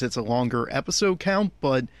means it's a longer episode count,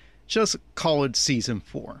 but just call it Season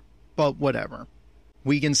 4. But whatever.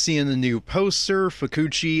 We can see in the new poster,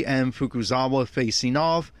 Fukuchi and Fukuzawa facing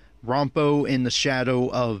off, Rampo in the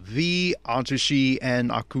shadow of V, Atsushi,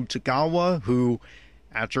 and Akutagawa, who,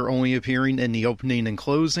 after only appearing in the opening and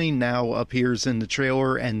closing, now appears in the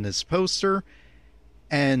trailer and this poster.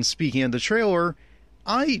 And speaking of the trailer,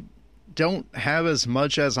 I don't have as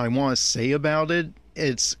much as I want to say about it.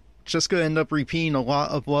 It's just going to end up repeating a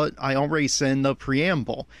lot of what I already said in the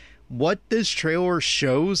preamble. What this trailer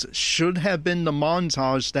shows should have been the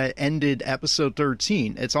montage that ended episode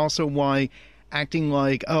 13. It's also why acting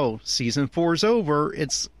like, oh, season 4's over,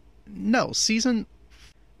 season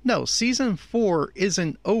 4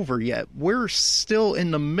 isn't over yet. We're still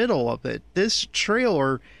in the middle of it. This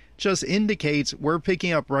trailer just indicates we're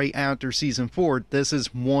picking up right after season 4. This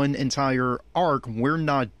is one entire arc. We're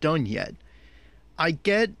not done yet. I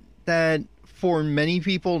get that for many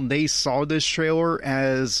people, they saw this trailer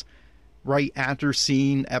as right after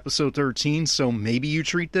seeing episode 13, so maybe you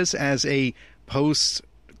treat this as a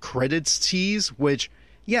post-credits tease, which,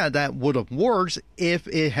 yeah, that would have worked if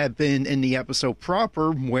it had been in the episode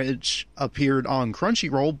proper, which appeared on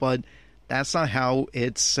Crunchyroll, but that's not how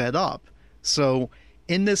it's set up. So,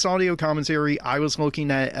 in this audio commentary, I was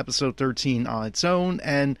looking at episode 13 on its own,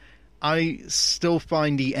 and I still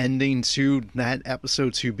find the ending to that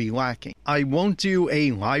episode to be lacking. I won't do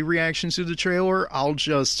a live reaction to the trailer, I'll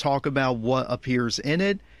just talk about what appears in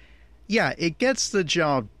it. Yeah, it gets the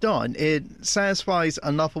job done. It satisfies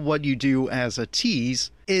enough of what you do as a tease.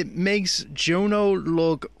 It makes Jono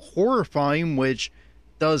look horrifying, which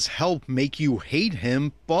does help make you hate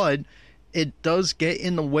him, but it does get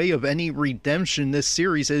in the way of any redemption this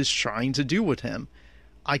series is trying to do with him.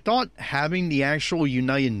 I thought having the actual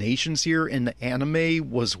United Nations here in the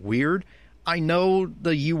anime was weird. I know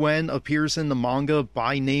the UN appears in the manga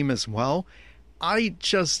by name as well. I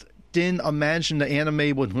just didn't imagine the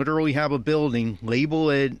anime would literally have a building,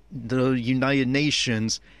 label it the United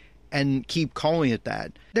Nations, and keep calling it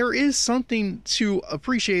that. There is something to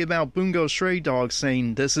appreciate about Bungo Stray Dogs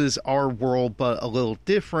saying this is our world but a little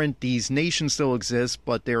different. These nations still exist,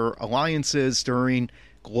 but their alliances during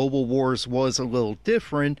global wars was a little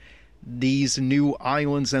different. These new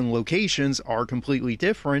islands and locations are completely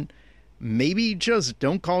different. Maybe just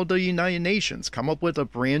don't call it the United Nations. Come up with a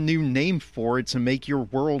brand new name for it to make your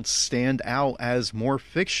world stand out as more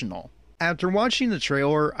fictional. After watching the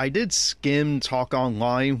trailer, I did skim talk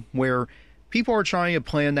online where people are trying to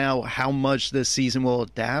plan out how much this season will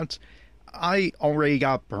adapt. I already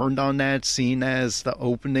got burned on that, seeing as the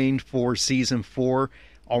opening for season 4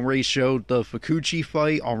 already showed the Fukuchi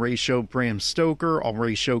fight, already showed Bram Stoker,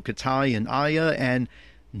 already showed Katai and Aya, and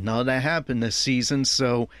none of that happened this season.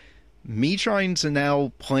 So me trying to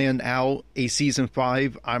now plan out a season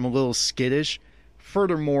 5, I'm a little skittish.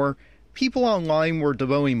 Furthermore, people online were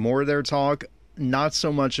devoting more of their talk, not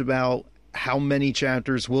so much about how many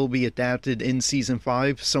chapters will be adapted in season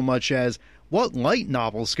 5, so much as what light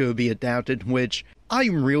novels could be adapted, which I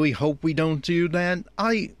really hope we don't do that.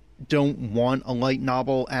 I don't want a light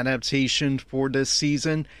novel adaptation for this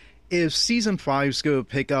season. If season 5's going to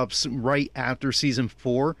pick up right after season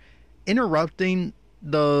 4, interrupting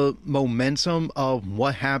the momentum of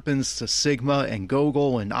what happens to Sigma and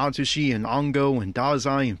Gogol and Atsushi and Ongo and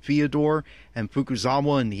Dazai and Fyodor and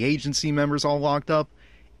Fukuzawa and the agency members all locked up,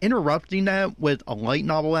 interrupting that with a light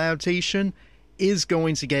novel adaptation is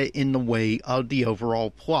going to get in the way of the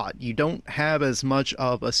overall plot. You don't have as much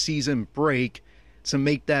of a season break to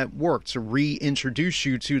make that work, to reintroduce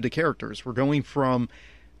you to the characters. We're going from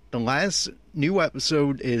the last new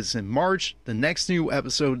episode is in March, the next new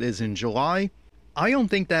episode is in July. I don't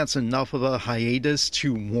think that's enough of a hiatus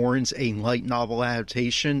to warrant a light novel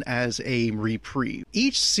adaptation as a reprieve.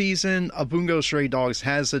 Each season of Bungo Stray Dogs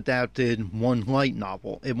has adapted one light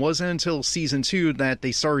novel. It wasn't until season 2 that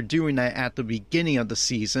they started doing that at the beginning of the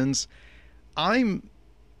seasons. I'm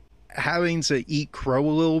having to eat crow a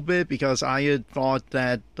little bit because I had thought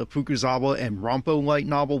that the Fukuzawa and Rampo light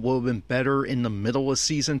novel would have been better in the middle of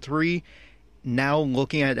season 3. Now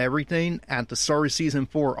looking at everything, at the start of season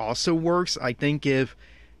 4 also works. I think if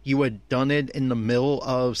you had done it in the middle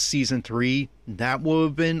of season 3, that would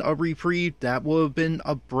have been a reprieve. That would have been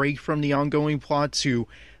a break from the ongoing plot to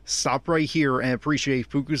stop right here and appreciate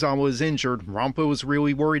Fukuzawa is injured, Rampo is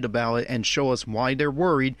really worried about it, and show us why they're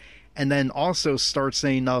worried. And then also start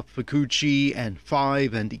saying Fukuchi and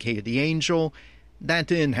 5 and Decay of the Angel. That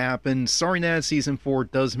didn't happen. Starting that season 4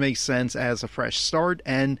 does make sense as a fresh start,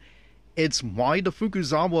 and it's why the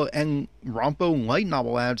Fukuzawa and Rampo light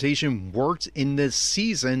novel adaptation worked in this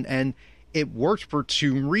season, and it worked for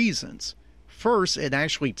 2 reasons. First, it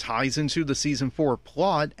actually ties into the season 4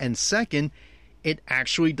 plot, and second, it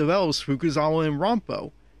actually develops Fukuzawa and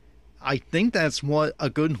Rampo. I think that's what a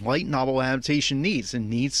good light novel adaptation needs. It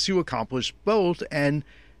needs to accomplish both, and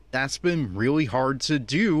that's been really hard to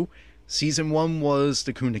do. Season 1 was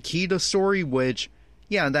the Kunakita story, which,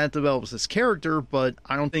 yeah, that develops his character, but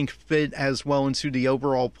I don't think fit as well into the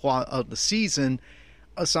overall plot of the season,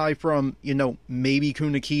 aside from, maybe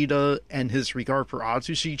Kunakita and his regard for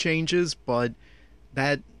Atsushi changes, but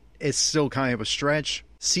that is still kind of a stretch.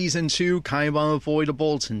 Season 2, kind of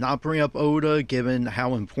unavoidable to not bring up Oda, given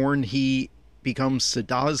how important he becomes to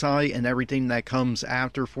Dazai and everything that comes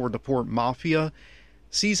after for the Port Mafia.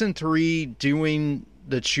 Season 3, doing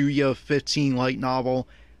the Chuya 15 light novel,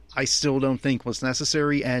 I still don't think was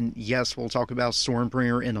necessary, and yes, we'll talk about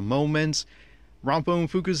Stormbringer in a moment. Rampo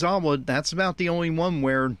and Fukuzawa, that's about the only one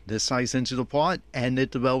where this ties into the plot, and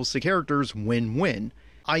it develops the characters win-win.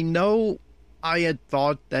 I know I had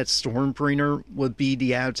thought that Stormbringer would be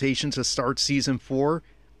the adaptation to start season 4.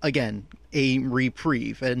 Again, a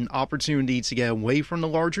reprieve, an opportunity to get away from the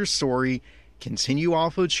larger story, continue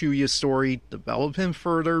off of Chuya's story, develop him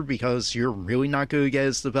further, because you're really not going to get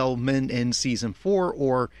his development in season 4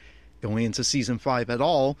 or going into season 5 at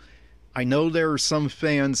all. I know there are some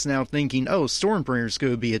fans now thinking, Stormbringer's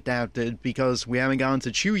going to be adapted because we haven't gotten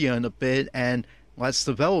to Chuya in a bit, and let's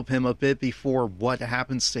develop him a bit before what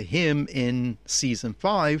happens to him in season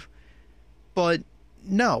 5. But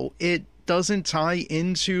no, it doesn't tie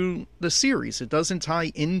into the series. It doesn't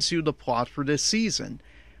tie into the plot for this season.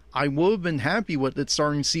 I would have been happy with it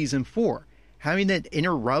starting season 4. Having it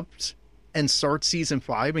interrupt and start season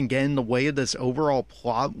 5 and get in the way of this overall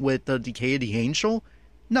plot with the Decay of the Angel?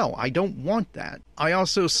 No, I don't want that. I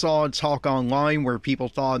also saw talk online where people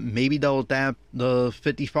thought maybe they'll adapt the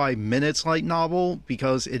 55 Minutes light novel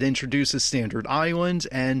because it introduces Standard Island,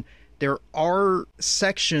 and there are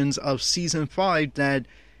sections of season 5 that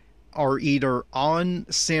are either on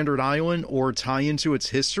Standard Island or tie into its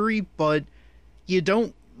history, but you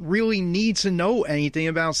don't really need to know anything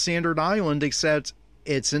about Standard Island except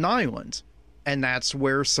it's an island, and that's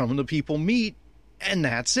where some of the people meet. And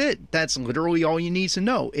that's it. That's literally all you need to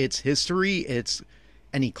know. It's history, it's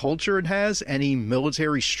any culture it has, any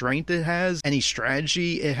military strength it has, any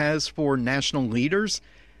strategy it has for national leaders,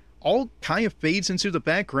 all kind of fades into the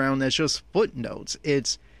background as just footnotes.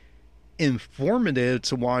 It's informative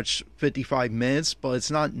to watch 55 minutes, but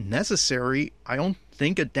it's not necessary. I don't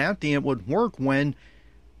think adapting it would work when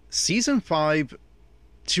season 5,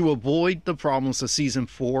 to avoid the problems of season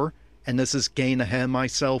 4, and this is getting ahead of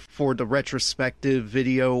myself for the retrospective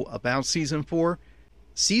video about season 4.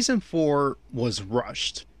 Season 4 was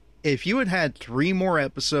rushed. If you had had 3 more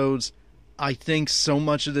episodes, I think so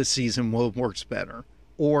much of the season would have worked better.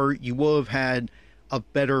 Or you would have had a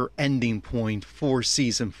better ending point for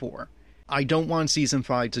season 4. I don't want season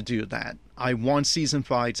 5 to do that. I want season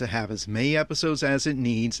 5 to have as many episodes as it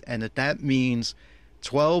needs, and if that means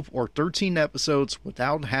 12 or 13 episodes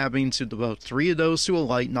without having to devote 3 of those to a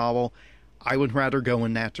light novel, I would rather go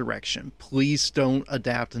in that direction. Please don't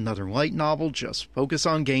adapt another light novel, just focus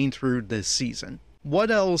on getting through this season. What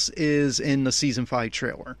else is in the season 5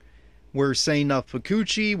 trailer? We're saying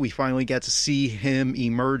Fukuchi, we finally get to see him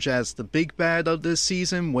emerge as the big bad of this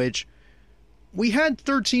season, which we had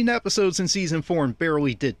 13 episodes in season 4 and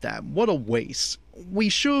barely did that. What a waste. We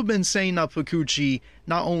should have been saying Fukuchi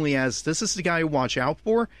not only as this is the guy to watch out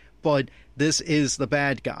for, but this is the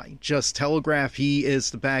bad guy. Just telegraph he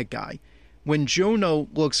is the bad guy. When Jono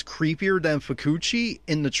looks creepier than Fukuchi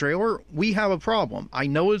in the trailer, we have a problem. I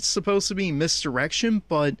know it's supposed to be misdirection,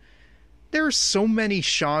 but there's so many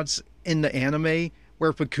shots in the anime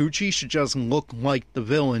where Fukuchi should just look like the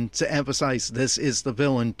villain to emphasize this is the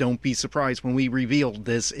villain. Don't be surprised when we reveal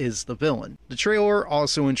this is the villain. The trailer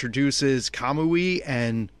also introduces Kamui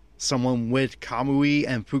and someone with Kamui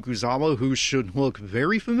and Fukuzawa who should look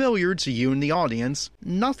very familiar to you in the audience.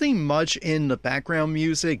 Nothing much in the background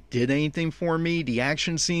music did anything for me. The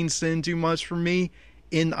action scenes didn't do much for me.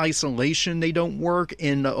 In isolation, they don't work.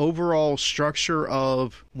 In the overall structure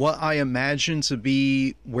of what I imagine to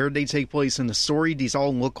be where they take place in the story, these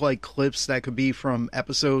all look like clips that could be from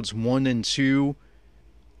episodes 1 and 2,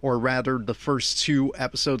 or rather the first 2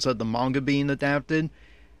 episodes of the manga being adapted.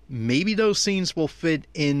 Maybe those scenes will fit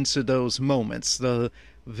into those moments. The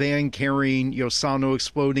van carrying Yosano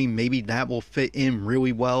exploding, maybe that will fit in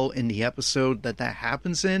really well in the episode that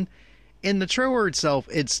happens in. In the trailer itself,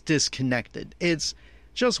 it's disconnected. It's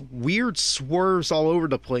just weird swerves all over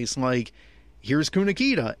the place, like, here's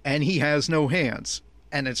Kunakita, and he has no hands.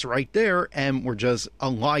 And it's right there, and we're just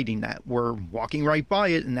eliding that. We're walking right by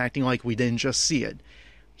it and acting like we didn't just see it.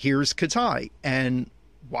 Here's Katai, and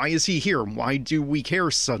why is he here? Why do we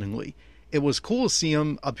care suddenly? It was cool to see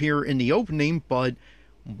him appear in the opening, but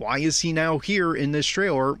why is he now here in this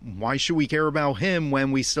trailer? Why should we care about him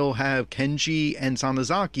when we still have Kenji and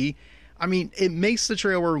Tanizaki? I mean, it makes the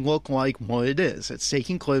trailer look like what it is. It's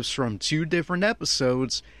taking clips from 2 different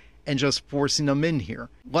episodes and just forcing them in here.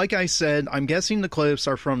 Like I said, I'm guessing the clips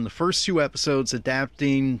are from the first 2 episodes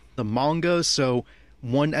adapting the manga, so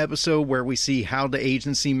one episode where we see how the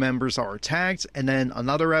agency members are attacked, and then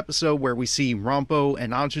another episode where we see Rampo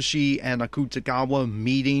and Atsushi and Akutagawa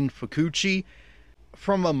meeting Fukuchi.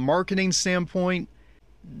 From a marketing standpoint,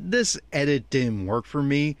 this edit didn't work for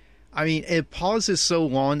me. I mean, it pauses so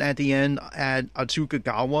long at the end at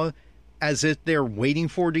Akutagawa as if they're waiting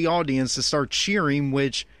for the audience to start cheering,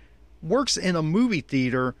 which works in a movie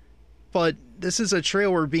theater, but this is a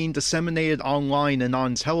trailer being disseminated online and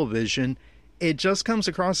on television. It just comes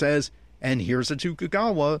across as, and here's a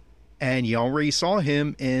Akutagawa, and you already saw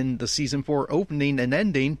him in the season 4 opening and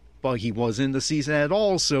ending, but he wasn't in the season at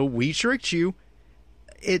all, so we tricked you.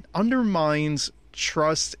 It undermines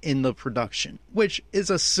trust in the production, which is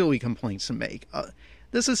a silly complaint to make.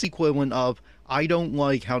 This is equivalent of, I don't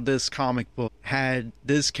like how this comic book had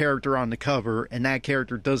this character on the cover, and that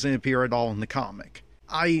character doesn't appear at all in the comic.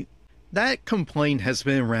 That complaint has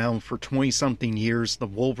been around for 20-something years, the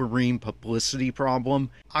Wolverine publicity problem.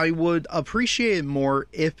 I would appreciate it more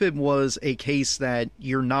if it was a case that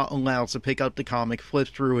you're not allowed to pick up the comic, flip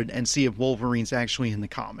through it, and see if Wolverine's actually in the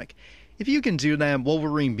comic. If you can do that,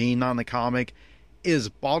 Wolverine being on the comic is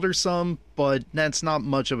bothersome, but that's not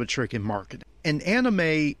much of a trick in marketing. In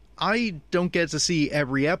anime, I don't get to see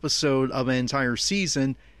every episode of an entire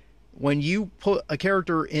season. When you put a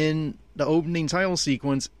character in the opening title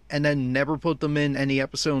sequence and then never put them in any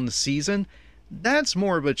episode in the season, that's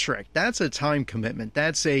more of a trick. That's a time commitment.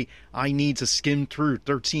 That's I need to skim through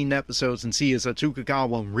 13 episodes and see is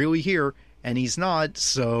Akutagawa really here, and he's not,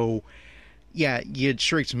 so yeah, you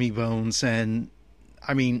tricked me, Bones, and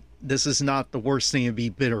I mean, this is not the worst thing to be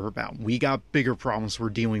bitter about. We got bigger problems we're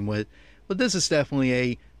dealing with, but this is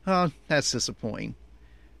definitely that's disappointing.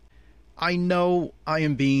 I know I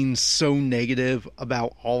am being so negative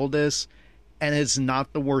about all this, and it's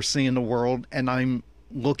not the worst thing in the world, and I'm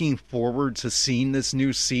looking forward to seeing this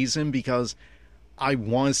new season because I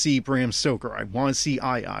want to see Bram Stoker, I want to see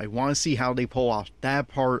I want to see how they pull off that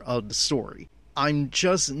part of the story. I'm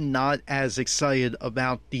just not as excited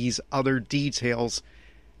about these other details,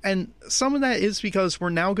 and some of that is because we're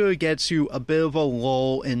now going to get to a bit of a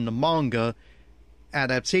lull in the manga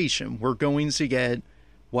adaptation. We're going to get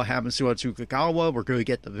what happens to Akutagawa, we're going to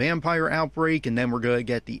get the vampire outbreak, and then we're going to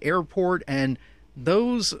get the airport, and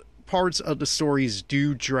those parts of the stories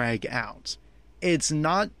do drag out. It's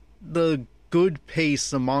not the good pace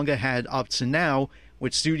the manga had up to now,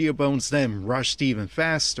 which Studio Bones then rushed even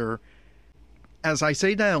faster. As I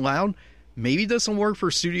say that aloud, maybe this will work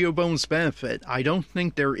for Studio Bones' benefit. I don't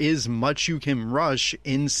think there is much you can rush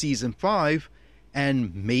in Season 5,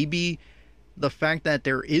 and maybe the fact that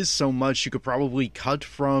there is so much you could probably cut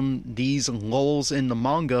from these lulls in the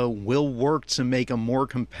manga will work to make a more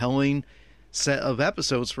compelling set of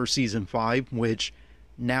episodes for Season 5, which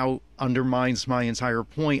now undermines my entire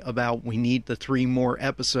point about we need the 3 more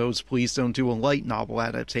episodes, please don't do a light novel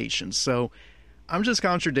adaptation. So I'm just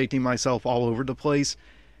contradicting myself all over the place.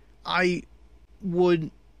 I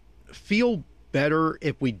would feel better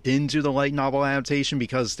if we didn't do the light novel adaptation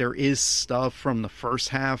because there is stuff from the first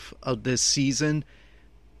half of this season,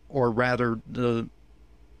 or rather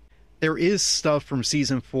there is stuff from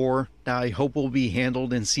Season 4 that I hope will be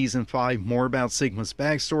handled in Season 5, more about Sigma's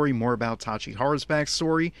backstory, more about Tachihara's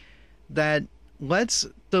backstory, that let's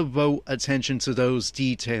devote attention to those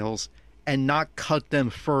details and not cut them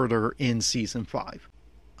further in Season 5.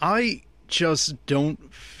 I just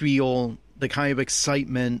don't feel the kind of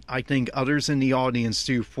excitement I think others in the audience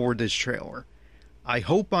do for this trailer. I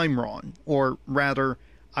hope I'm wrong, or rather,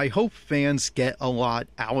 I hope fans get a lot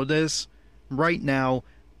out of this. Right now,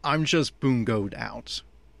 I'm just bungoed out.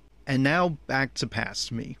 And now back to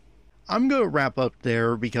past me. I'm going to wrap up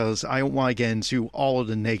there because I don't want to get into all of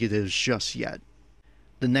the negatives just yet.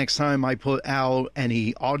 The next time I put out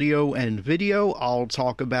any audio and video, I'll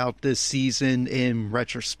talk about this season in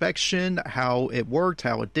retrospection, how it worked,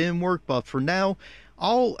 how it didn't work. But for now,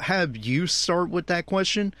 I'll have you start with that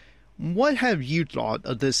question. What have you thought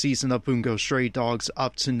of this season of Bungo Stray Dogs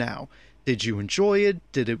up to now? Did you enjoy it?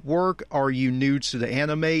 Did it work? Are you new to the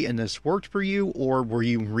anime and this worked for you? Or were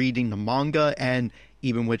you reading the manga and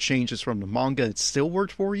even with changes from the manga, it still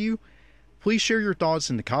worked for you? Please share your thoughts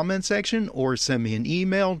in the comment section or send me an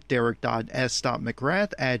email,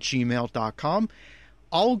 derek.s.mcgrath@gmail.com.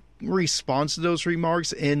 I'll respond to those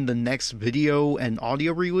remarks in the next video and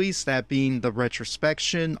audio release, that being the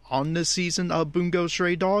retrospection on this season of Bungo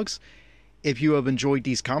Stray Dogs. If you have enjoyed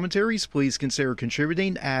these commentaries, please consider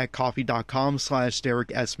contributing at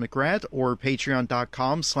coffee.com/DerekSMcGrath or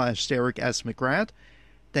patreon.com/DerekSMcGrath.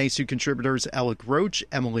 Thanks to contributors Alec Roach,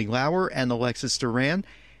 Emily Lauer, and Alexis Duran.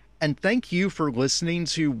 And thank you for listening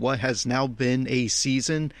to what has now been a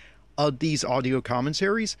season of these audio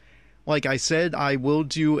commentaries. Like I said, I will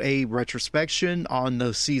do a retrospection on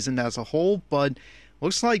the season as a whole, but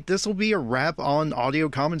looks like this will be a wrap on audio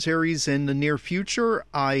commentaries in the near future.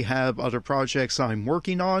 I have other projects I'm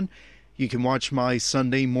working on. You can watch my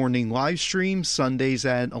Sunday morning live stream, Sundays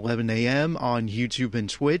at 11 a.m. on YouTube and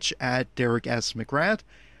Twitch at Derek S. McGrath.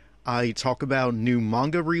 I talk about new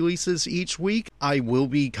manga releases each week. I will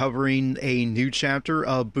be covering a new chapter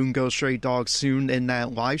of Bungo Stray Dogs soon in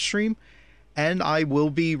that live stream. And I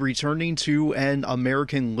will be returning to an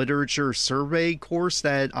American Literature Survey course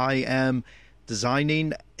that I am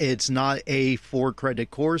designing. It's not a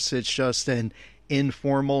 4-credit course. It's just an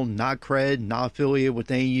informal, not cred, not affiliated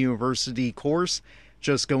with any university course.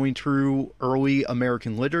 Just going through early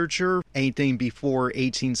American literature, anything before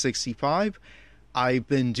 1865. I've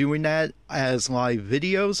been doing that as live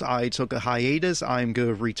videos. I took a hiatus. I'm going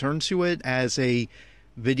to return to it as a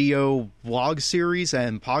video vlog series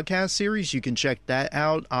and podcast series. You can check that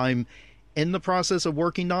out. I'm in the process of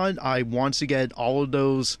working on it. I want to get all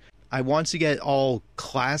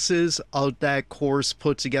classes of that course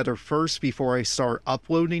put together first before I start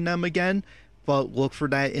uploading them again. But look for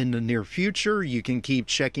that in the near future. You can keep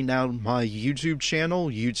checking out my YouTube channel,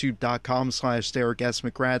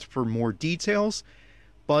 youtube.com/DerekSMcGrath for more details.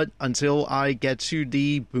 But until I get to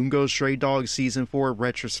the Bungo Stray Dogs Season 4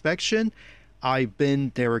 retrospection, I've been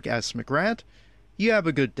Derek S. McGrath. You have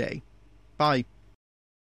a good day. Bye.